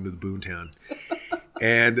loved Welcome to the Boomtown.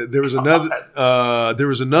 And there was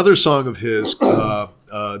another song of his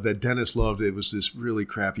that Dennis loved. It was this really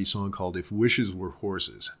crappy song called "If Wishes Were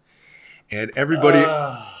Horses," and everybody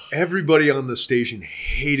on the station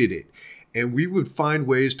hated it, and we would find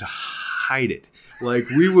ways to hide it. Like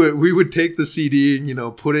we would take the CD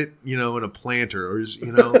and put it in a planter, or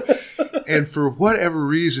and for whatever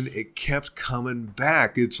reason it kept coming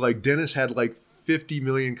back. It's like Dennis had like 50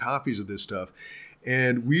 million copies of this stuff.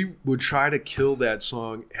 And we would try to kill that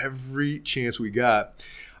song every chance we got.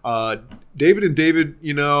 David and David,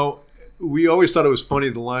 we always thought it was funny,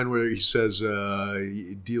 the line where he says,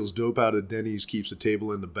 he deals dope out of Denny's, keeps a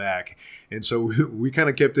table in the back. And so we kind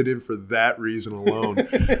of kept it in for that reason alone.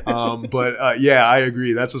 But yeah, I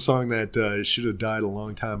agree. That's a song that should have died a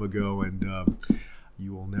long time ago. And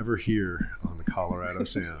you will never hear on the Colorado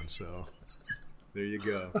Sound. So there you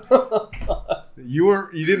go. Oh, God. You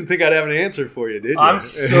didn't think I'd have an answer for you, did you? I'm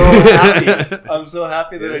so happy. I'm so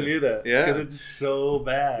happy that I knew that. Yeah. Because it's so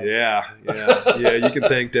bad. Yeah. You can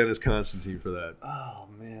thank Dennis Constantine for that. Oh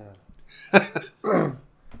man. All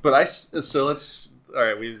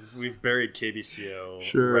right. We've buried KBCO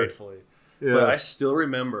sure. rightfully. Yeah. But I still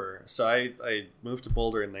remember. So I moved to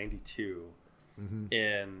Boulder in '92,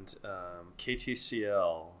 and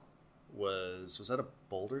KTCL was that a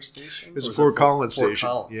Boulder station? It's a Fort Collins station.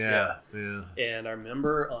 Collins, yeah. And I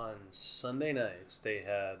remember on Sunday nights they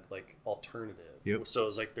had like alternative. Yep. So it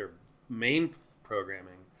was like their main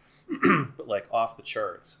programming but like off the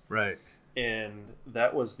charts. Right. And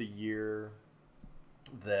that was the year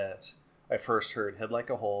that I first heard Head Like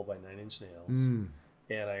a Hole by Nine Inch Nails.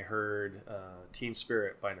 And I heard Teen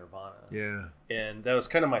Spirit by Nirvana. Yeah. And that was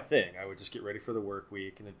kind of my thing. I would just get ready for the work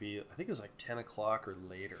week, and it'd be, I think it was like 10 o'clock or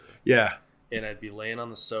later. Yeah. And I'd be laying on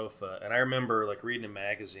the sofa, and I remember like reading a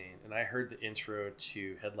magazine, and I heard the intro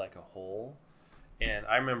to Head Like a Hole, and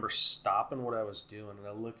I remember stopping what I was doing, and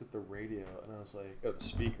I looked at the radio, and I was like, the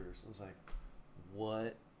speakers, and I was like,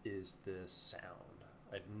 what is this sound?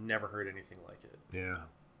 I'd never heard anything like it. Yeah.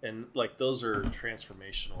 And like those are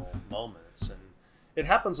transformational moments, and it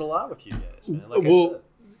happens a lot with you guys, man. Like I said,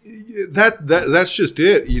 that's just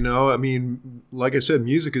it. I mean, like I said,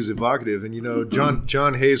 music is evocative, and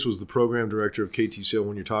John Hayes was the program director of KTCL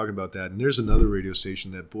when you're talking about that. And there's another radio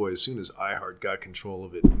station that, boy, as soon as iHeart got control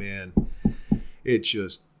of it, man, it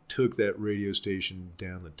just took that radio station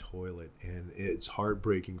down the toilet, and it's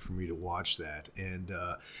heartbreaking for me to watch that. And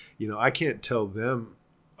I can't tell them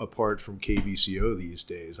apart from KBCO these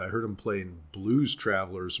days. I heard them playing Blues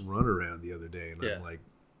Travelers Runaround the other day, and I'm like,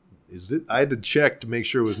 is it? I had to check to make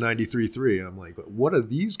sure it was 93.3. I'm like, what are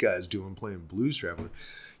these guys doing playing Blues Traveler?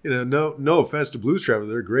 No offense to Blues Traveler,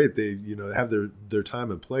 they're great. They have their time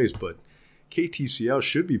and place, but KTCL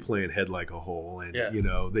should be playing Head Like a Hole, and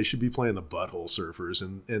they should be playing the Butthole Surfers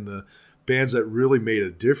and the bands that really made a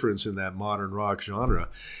difference in that modern rock genre.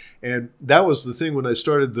 And that was the thing when I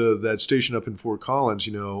started that station up in Fort Collins.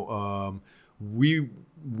 We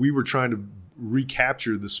were trying to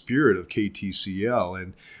recapture the spirit of KTCL,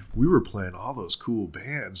 and we were playing all those cool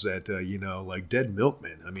bands that like Dead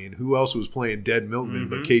Milkmen. I mean, who else was playing Dead Milkmen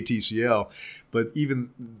but KTCL? But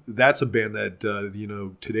even that's a band that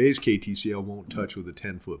today's KTCL won't touch with a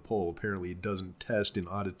 10-foot pole. Apparently, it doesn't test in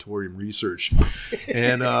auditorium research,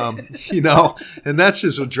 and and that's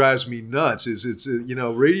just what drives me nuts. Is it's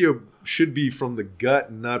radio should be from the gut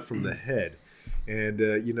and not from the head. And,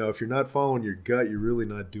 if you're not following your gut, you're really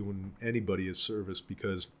not doing anybody a service,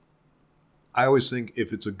 because I always think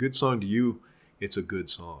if it's a good song to you, it's a good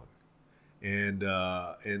song. And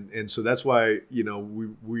so that's why,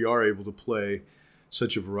 we are able to play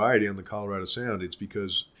such a variety on the Colorado Sound. It's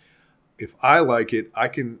because if I like it, I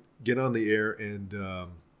can get on the air and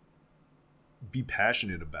be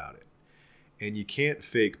passionate about it. And you can't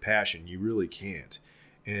fake passion. You really can't.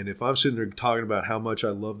 And if I'm sitting there talking about how much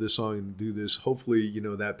I love this song and do this, hopefully,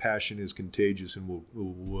 that passion is contagious and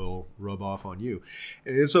will rub off on you.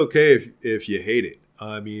 And it's okay if you hate it.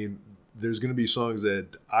 I mean, there's going to be songs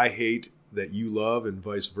that I hate that you love and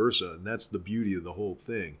vice versa. And that's the beauty of the whole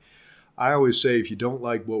thing. I always say, if you don't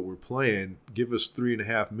like what we're playing, give us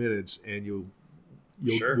 3.5 minutes and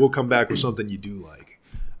we'll come back with something you do like,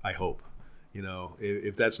 I hope.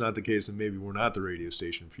 If that's not the case, then maybe we're not the radio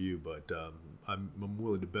station for you. But I'm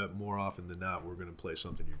willing to bet more often than not we're going to play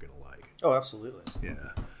something you're going to like. Oh, absolutely.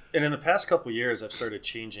 Yeah. And in the past couple of years, I've started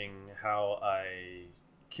changing how I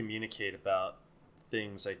communicate about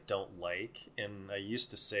things I don't like. And I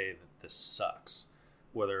used to say that this sucks,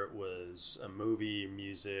 whether it was a movie,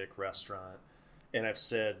 music, restaurant. And I've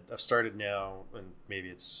started now, and maybe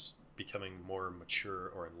it's becoming more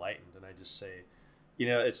mature or enlightened, and I just say,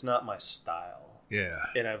 it's not my style. Yeah.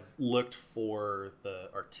 And I've looked for the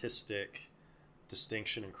artistic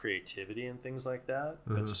distinction and creativity and things like that.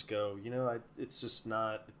 I just go, it's just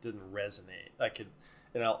not, it didn't resonate.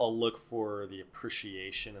 I'll look for the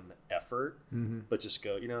appreciation and the effort, but just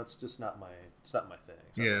go, it's just not my thing. It's not my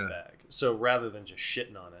bag. So rather than just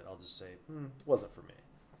shitting on it, I'll just say, it wasn't for me.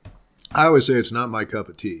 I always say it's not my cup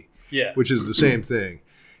of tea. Yeah. Which is the same thing,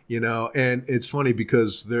 and it's funny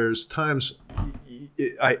because there's times,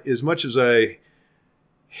 as much as I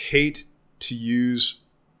hate to use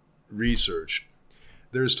research,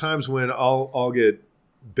 there's times when I'll get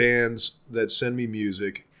bands that send me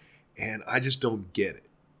music and I just don't get it,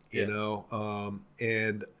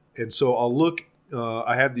 and so I'll look.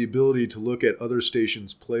 I have the ability to look at other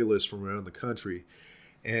stations' playlists from around the country,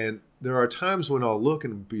 and there are times when I'll look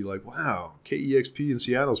and be like, wow, KEXP in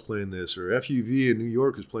Seattle's playing this, or FUV in New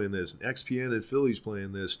York is playing this, and XPN in Philly's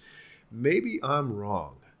playing this. Maybe I'm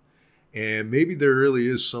wrong. And maybe there really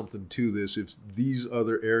is something to this if these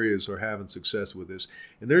other areas are having success with this.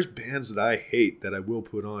 And there's bands that I hate that I will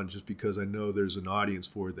put on just because I know there's an audience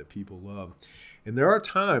for it that people love. And there are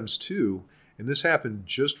times, too, and this happened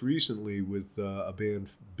just recently with a band,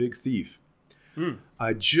 Big Thief.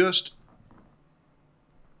 I just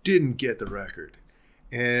didn't get the record.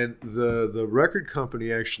 And the record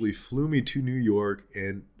company actually flew me to New York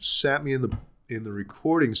and sat me in the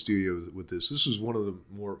recording studio with this. This was one of the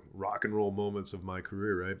more rock and roll moments of my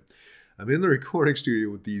career, right? I'm in the recording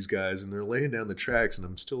studio with these guys, and they're laying down the tracks, and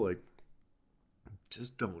I'm still like,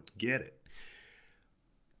 just don't get it.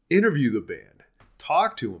 Interview the band,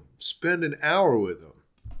 talk to them, spend an hour with them,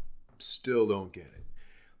 still don't get it.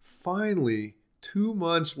 Finally, 2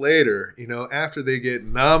 months later, after they get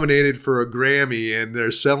nominated for a Grammy and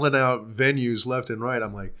they're selling out venues left and right,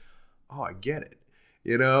 I'm like, oh, I get it.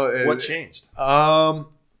 What changed? I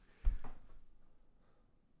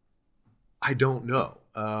don't know.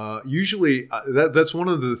 Usually, that's one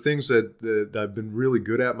of the things that I've been really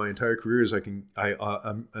good at my entire career is I'm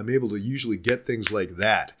able to usually get things like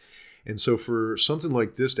that. And so for something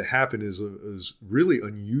like this to happen is really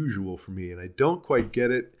unusual for me, and I don't quite get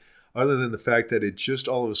it, other than the fact that it just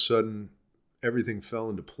all of a sudden everything fell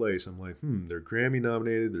into place. I'm like, they're Grammy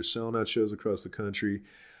nominated, they're selling out shows across the country.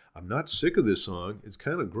 I'm not sick of this song. It's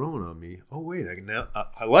kind of growing on me. Oh wait,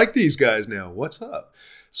 I like these guys now. What's up?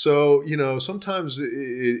 So sometimes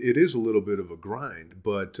it is a little bit of a grind,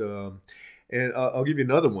 but and I'll give you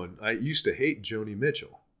another one. I used to hate Joni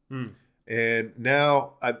Mitchell. And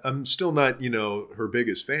now I'm still not, her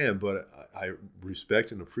biggest fan, but I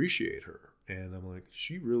respect and appreciate her. And I'm like,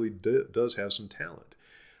 she really does have some talent.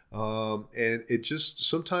 And it just,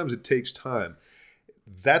 sometimes it takes time.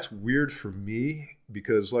 That's weird for me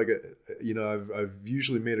because I've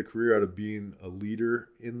usually made a career out of being a leader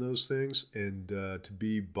in those things. And to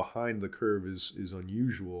be behind the curve is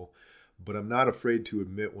unusual, but I'm not afraid to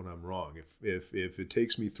admit when I'm wrong. If it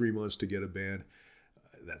takes me 3 months to get a band,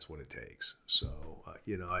 that's what it takes. So,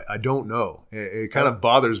 I don't know. It kind of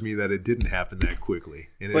bothers me that it didn't happen that quickly,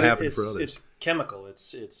 and it happened for others. It's chemical.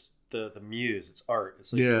 It's the muse. It's art.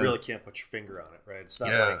 It's like you really can't put your finger on it, right? It's not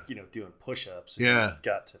like doing push-ups. And you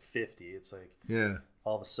got to 50. It's like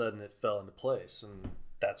all of a sudden it fell into place, and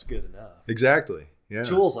that's good enough. Exactly. Yeah.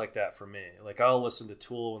 Tool's like that for me. Like I'll listen to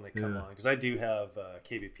Tool when they come on because I do have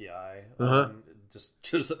KBPI. Just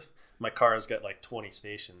my car has got like 20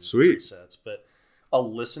 station presets, but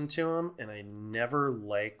I'll listen to them, and I never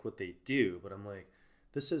like what they do, but I'm like,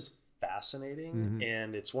 this is fascinating,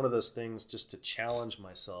 and it's one of those things just to challenge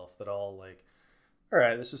myself that I'll like, all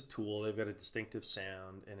right, this is Tool, they've got a distinctive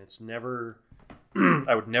sound, and it's never,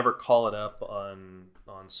 I would never call it up on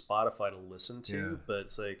Spotify to listen to, but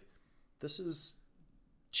it's like, this is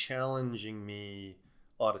challenging me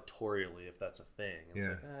auditorially, if that's a thing. It's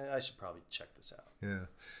like, I should probably check this out. Yeah.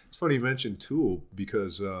 It's funny you mentioned Tool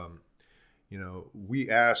because, we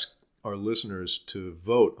ask our listeners to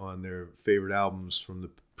vote on their favorite albums from the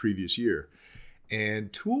previous year.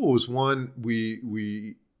 And Tool was one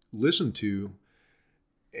we listened to.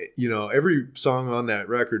 Every song on that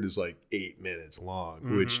record is like 8 minutes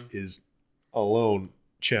long, which is alone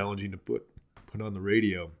challenging to put on the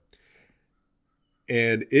radio.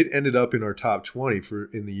 And it ended up in our top 20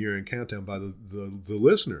 in the year-end countdown by the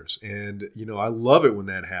listeners. And, I love it when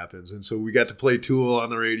that happens. And so we got to play Tool on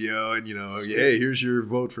the radio and, hey, here's your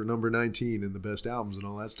vote for number 19 and the best albums and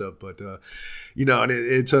all that stuff. But, and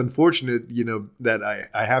it's unfortunate, that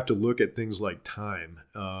I have to look at things like time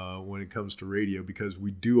when it comes to radio because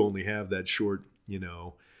we do only have that short,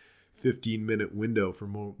 15-minute window for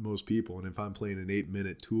most people. And if I'm playing an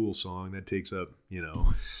 8-minute Tool song, that takes up,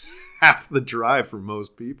 half the drive for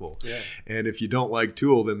most people. Yeah. And if you don't like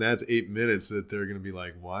Tool, then that's 8 minutes that they're going to be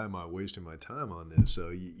like, why am I wasting my time on this? So,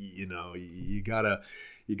 you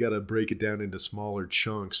gotta break it down into smaller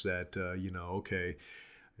chunks that, okay,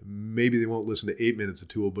 maybe they won't listen to 8 minutes of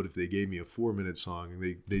Tool, but if they gave me a 4-minute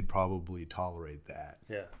song, they'd probably tolerate that.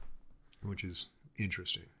 Yeah. Which is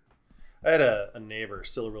interesting. I had a neighbor,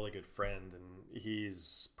 still a really good friend, and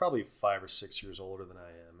he's probably 5 or 6 years older than I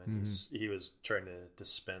am. And he was trying to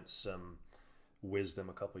dispense some wisdom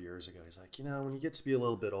a couple years ago. He's like, when you get to be a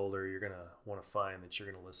little bit older, you're going to want to find that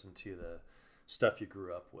you're going to listen to the stuff you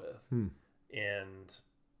grew up with. And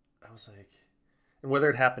I was like, and whether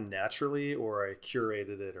it happened naturally or I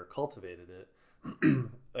curated it or cultivated it,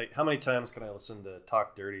 like how many times can I listen to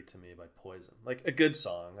Talk Dirty to Me by Poison? Like a good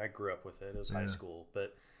song. I grew up with it. It was high school,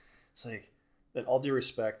 but it's like, and all due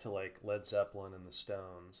respect to like Led Zeppelin and the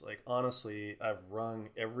Stones, like honestly, I've wrung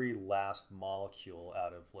every last molecule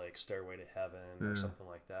out of like Stairway to Heaven or something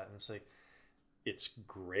like that. And it's like, it's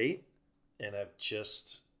great. And I've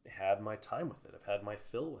just had my time with it. I've had my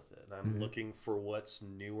fill with it. And I'm looking for what's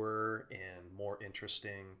newer and more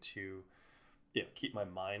interesting to, keep my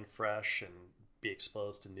mind fresh and be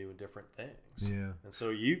exposed to new and different things. Yeah. And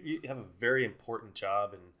so you have a very important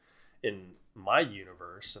job in my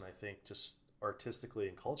universe. And I think just artistically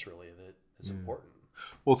and culturally that is important.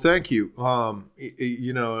 Well, thank you. I'm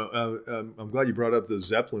glad you brought up the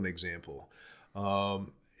Zeppelin example.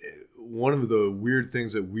 One of the weird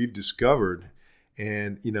things that we've discovered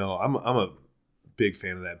And, you know, I'm a big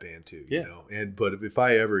fan of that band too, you Yeah. know. But if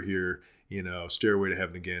I ever hear, you know, Stairway to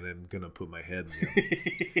Heaven again, I'm going to put my head in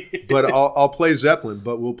the But I'll play Zeppelin,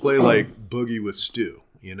 but we'll play like Boogie with Stu,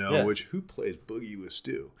 you know, Yeah. which who plays Boogie with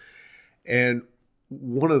Stu? And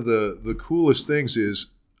one of the coolest things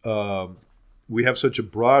is we have such a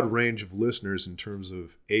broad range of listeners in terms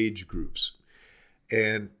of age groups.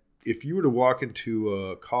 And if you were to walk into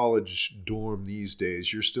a college dorm these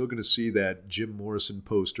days, you're still going to see that Jim Morrison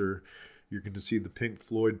poster. You're going to see the Pink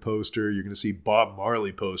Floyd poster. You're going to see Bob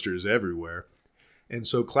Marley posters everywhere. And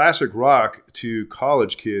so classic rock to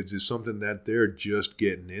college kids is something that they're just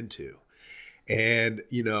getting into. And,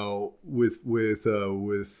 you know, with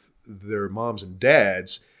their moms and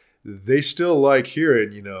dads, they still like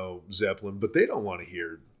hearing, you know, Zeppelin, but they don't want to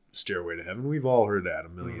hear Stairway to Heaven. We've all heard that a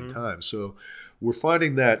million times. So we're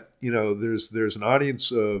finding that, you know, there's an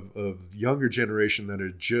audience of younger generation that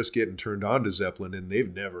are just getting turned on to Zeppelin, and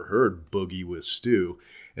they've never heard Boogie with Stu.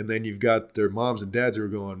 And then you've got their moms and dads who are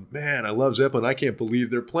going, man, I love Zeppelin. I can't believe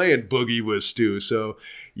they're playing Boogie with Stu. So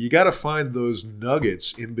you got to find those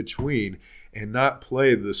nuggets in between and not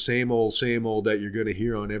play the same old that you're going to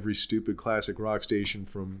hear on every stupid classic rock station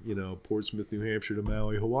from, you know, Portsmouth, New Hampshire to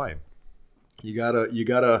Maui, Hawaii. You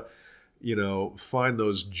gotta, you know, find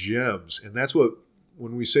those gems. And that's what,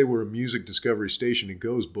 when we say we're a music discovery station, it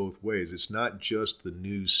goes both ways. It's not just the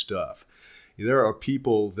new stuff. There are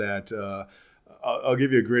people that, I'll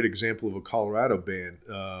give you a great example of a Colorado band,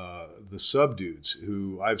 the Subdudes,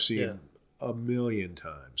 who I've seen a million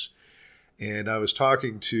times. And I was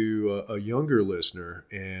talking to a younger listener,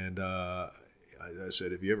 and I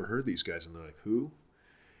said, have you ever heard these guys? And they're like, who?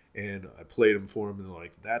 And I played them for them, and they're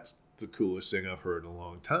like, that's the coolest thing I've heard in a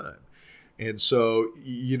long time. And so,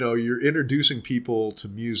 you know, you're introducing people to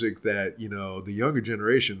music that, you know, the younger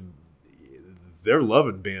generation, they're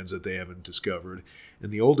loving bands that they haven't discovered,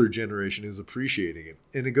 and the older generation is appreciating it.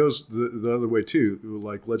 And it goes the other way too.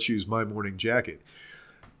 Like, let's use My Morning Jacket.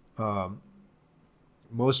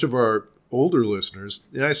 Most of our older listeners,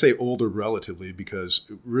 and I say older relatively because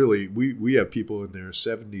really we have people in their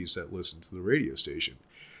 70s that listen to the radio station,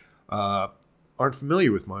 aren't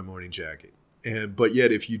familiar with My Morning Jacket. But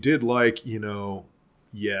yet, if you did like, you know,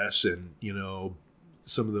 Yes, and, you know,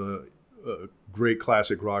 some of the great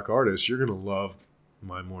classic rock artists, you're going to love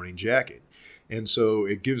My Morning Jacket. And so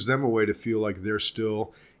it gives them a way to feel like they're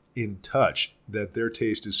still in touch, that their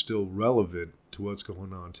taste is still relevant to what's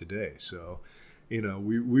going on today. So, you know,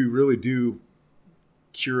 we really do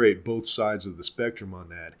curate both sides of the spectrum on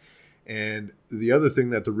that. And the other thing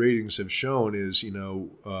that the ratings have shown is, you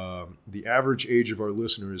know, the average age of our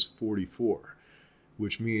listener is 44,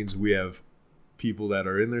 which means we have people that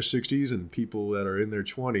are in their 60s and people that are in their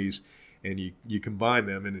 20s, and you combine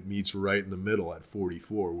them and it meets right in the middle at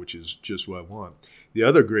 44, which is just what I want. The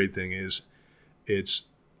other great thing is it's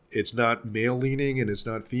not male leaning and it's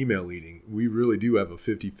not female leaning. We really do have a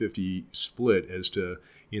 50-50 split as to,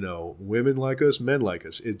 you know, women like us, men like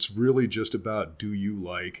us. It's really just about, do you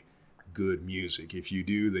like good music? If you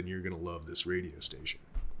do, then you're going to love this radio station.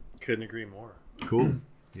 Couldn't agree more. Cool.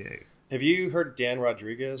 Yay. Have you heard Dan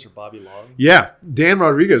Rodriguez or Bobby Long? Yeah, Dan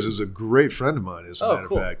Rodriguez is a great friend of mine, as a matter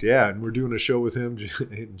cool. of fact. Yeah, and we're doing a show with him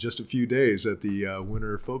in just a few days at the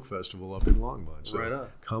Winter Folk Festival up in Longmont. So Right on.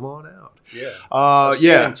 come on out. Yeah. I've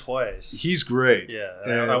seen him twice. He's great. Yeah,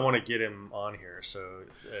 And I want to get him on here. So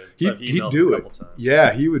he'd do him a it. couple times.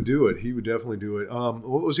 Yeah, he would do it. He would definitely do it.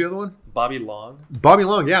 What was the other one? Bobby Long. Bobby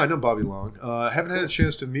Long. Yeah, I know Bobby Long. I haven't had a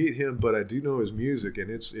chance to meet him, but I do know his music, and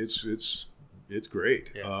it's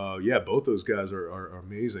great. Yeah. Both those guys are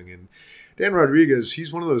amazing. And Dan Rodriguez,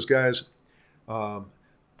 he's one of those guys. Dan,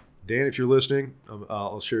 if you're listening,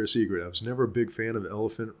 I'll share a secret. I was never a big fan of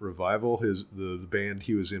Elephant Revival, the band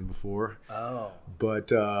he was in before. Oh.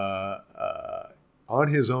 But on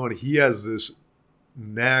his own, he has this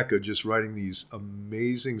knack of just writing these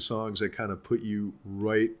amazing songs that kind of put you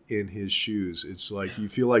right in his shoes. It's like you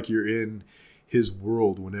feel like you're in his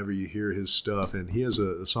world whenever you hear his stuff. And he has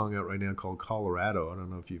a song out right now called Colorado. I don't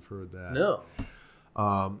know if you've heard that. No.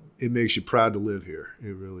 It makes you proud to live here.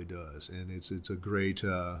 It really does. And it's a great,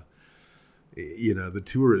 you know, the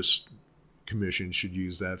Tourist Commission should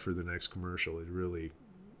use that for the next commercial. It really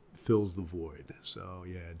fills the void. So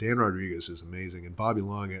yeah, Dan Rodriguez is amazing. And Bobby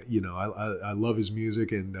Long, you know, I love his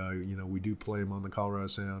music, and you know, we do play him on the Colorado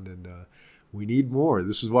Sound, and we need more.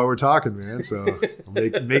 This is why we're talking, man. So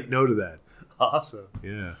I'll make note of that. Awesome.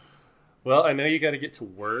 Yeah. Well, I know you got to get to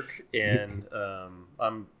work, and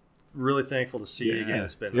I'm really thankful to see you again.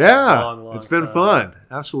 It's been a long it's been time. fun.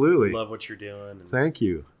 Absolutely. Love what you're doing. And, Thank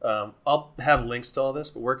you. I'll have links to all this,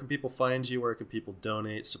 but where can people find you? Where can people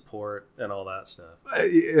donate, support, and all that stuff?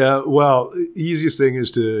 Well, easiest thing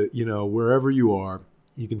is to, wherever you are,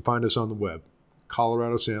 you can find us on the web,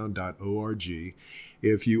 coloradosound.org.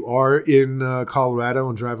 If you are in Colorado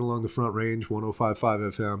and driving along the Front Range,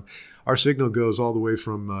 105.5 FM, our signal goes all the way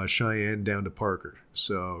from Cheyenne down to Parker.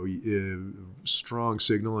 So strong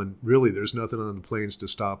signal, and really there's nothing on the plains to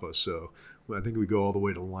stop us. So I think we go all the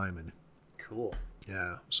way to Lyman. Cool.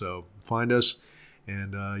 Yeah, so find us,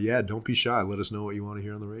 and don't be shy. Let us know what you want to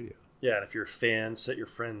hear on the radio. Yeah, and if you're a fan, set your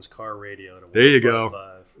friend's car radio to 105.5. There you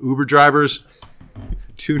go. Uber drivers,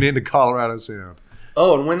 tune into Colorado Sound.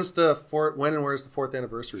 Oh, and when and where's the 4th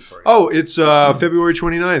anniversary party? Oh, it's February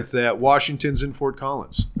 29th at Washington's in Fort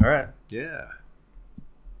Collins. All right. Yeah.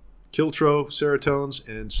 Kiltro, Seratones,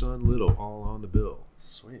 and Son Little all on the bill.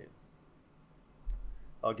 Sweet.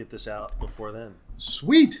 I'll get this out before then.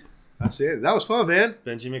 Sweet. That's it. That was fun, man.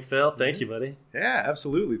 Benji McPhail, thank you, buddy. Yeah,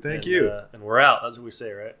 absolutely. Thank you. And we're out. That's what we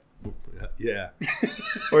say, right? Yeah.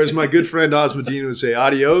 Or as my good friend Oz Medina would say,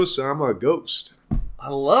 adios, I'm a ghost. I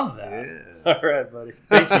love that. Yeah. All right, buddy.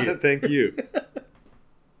 Thank you. Thank you.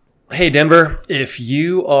 Hey, Denver, if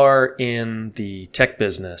you are in the tech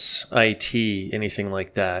business, IT, anything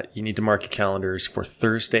like that, you need to mark your calendars for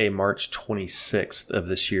Thursday, March 26th of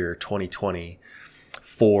this year, 2020,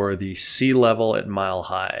 for the Sea Level at Mile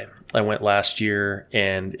High. I went last year,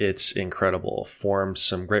 and it's incredible. Formed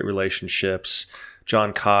some great relationships.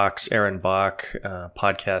 John Cox, Aaron Bach,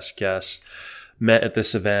 podcast guests, met at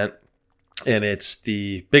this event. And it's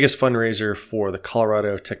the biggest fundraiser for the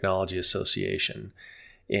Colorado Technology Association.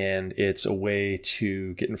 And it's a way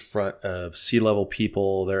to get in front of C-level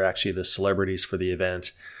people. They're actually the celebrities for the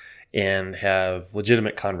event, and have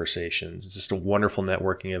legitimate conversations. It's just a wonderful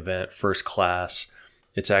networking event, first class.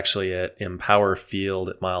 It's actually at Empower Field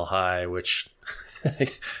at Mile High, which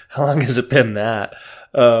how long has it been that?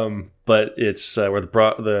 But it's where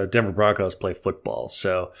the Denver Broncos play football.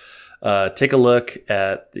 So take a look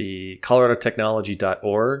at the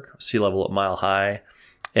coloradotechnology.org, Sea Level at Mile High,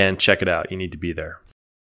 and check it out. You need to be there.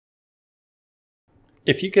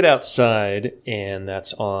 If you get outside and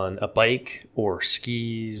that's on a bike or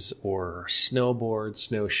skis or snowboard,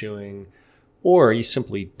 snowshoeing, or you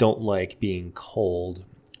simply don't like being cold,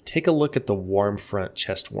 take a look at the Warm Front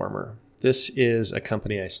chest warmer. This is a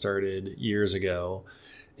company I started years ago,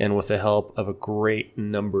 and with the help of a great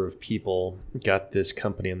number of people, got this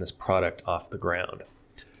company and this product off the ground.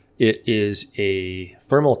 It is a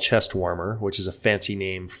thermal chest warmer, which is a fancy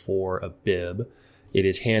name for a bib. It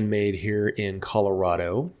is handmade here in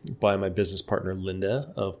Colorado by my business partner,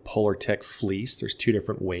 Linda, of Polar Tech Fleece. There's 2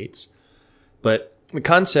 different weights. But the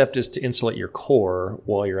concept is to insulate your core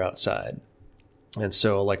while you're outside. And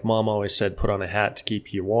so, like Mom always said, put on a hat to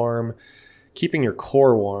keep you warm. Keeping your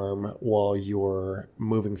core warm while you're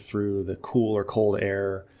moving through the cool or cold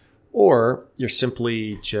air, or you're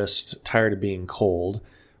simply just tired of being cold.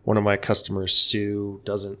 One of my customers, Sue,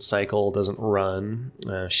 doesn't cycle, doesn't run.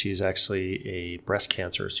 She's actually a breast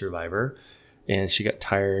cancer survivor, and she got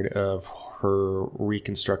tired of her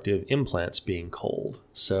reconstructive implants being cold.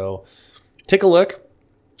 So take a look.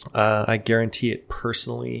 I guarantee it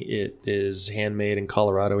personally. It is handmade in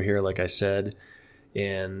Colorado here, like I said,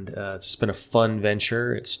 and it's just been a fun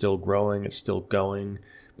venture. It's still growing. It's still going.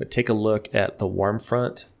 But take a look at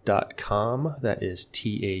thewarmfront.com. That is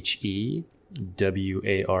TheWarmFront.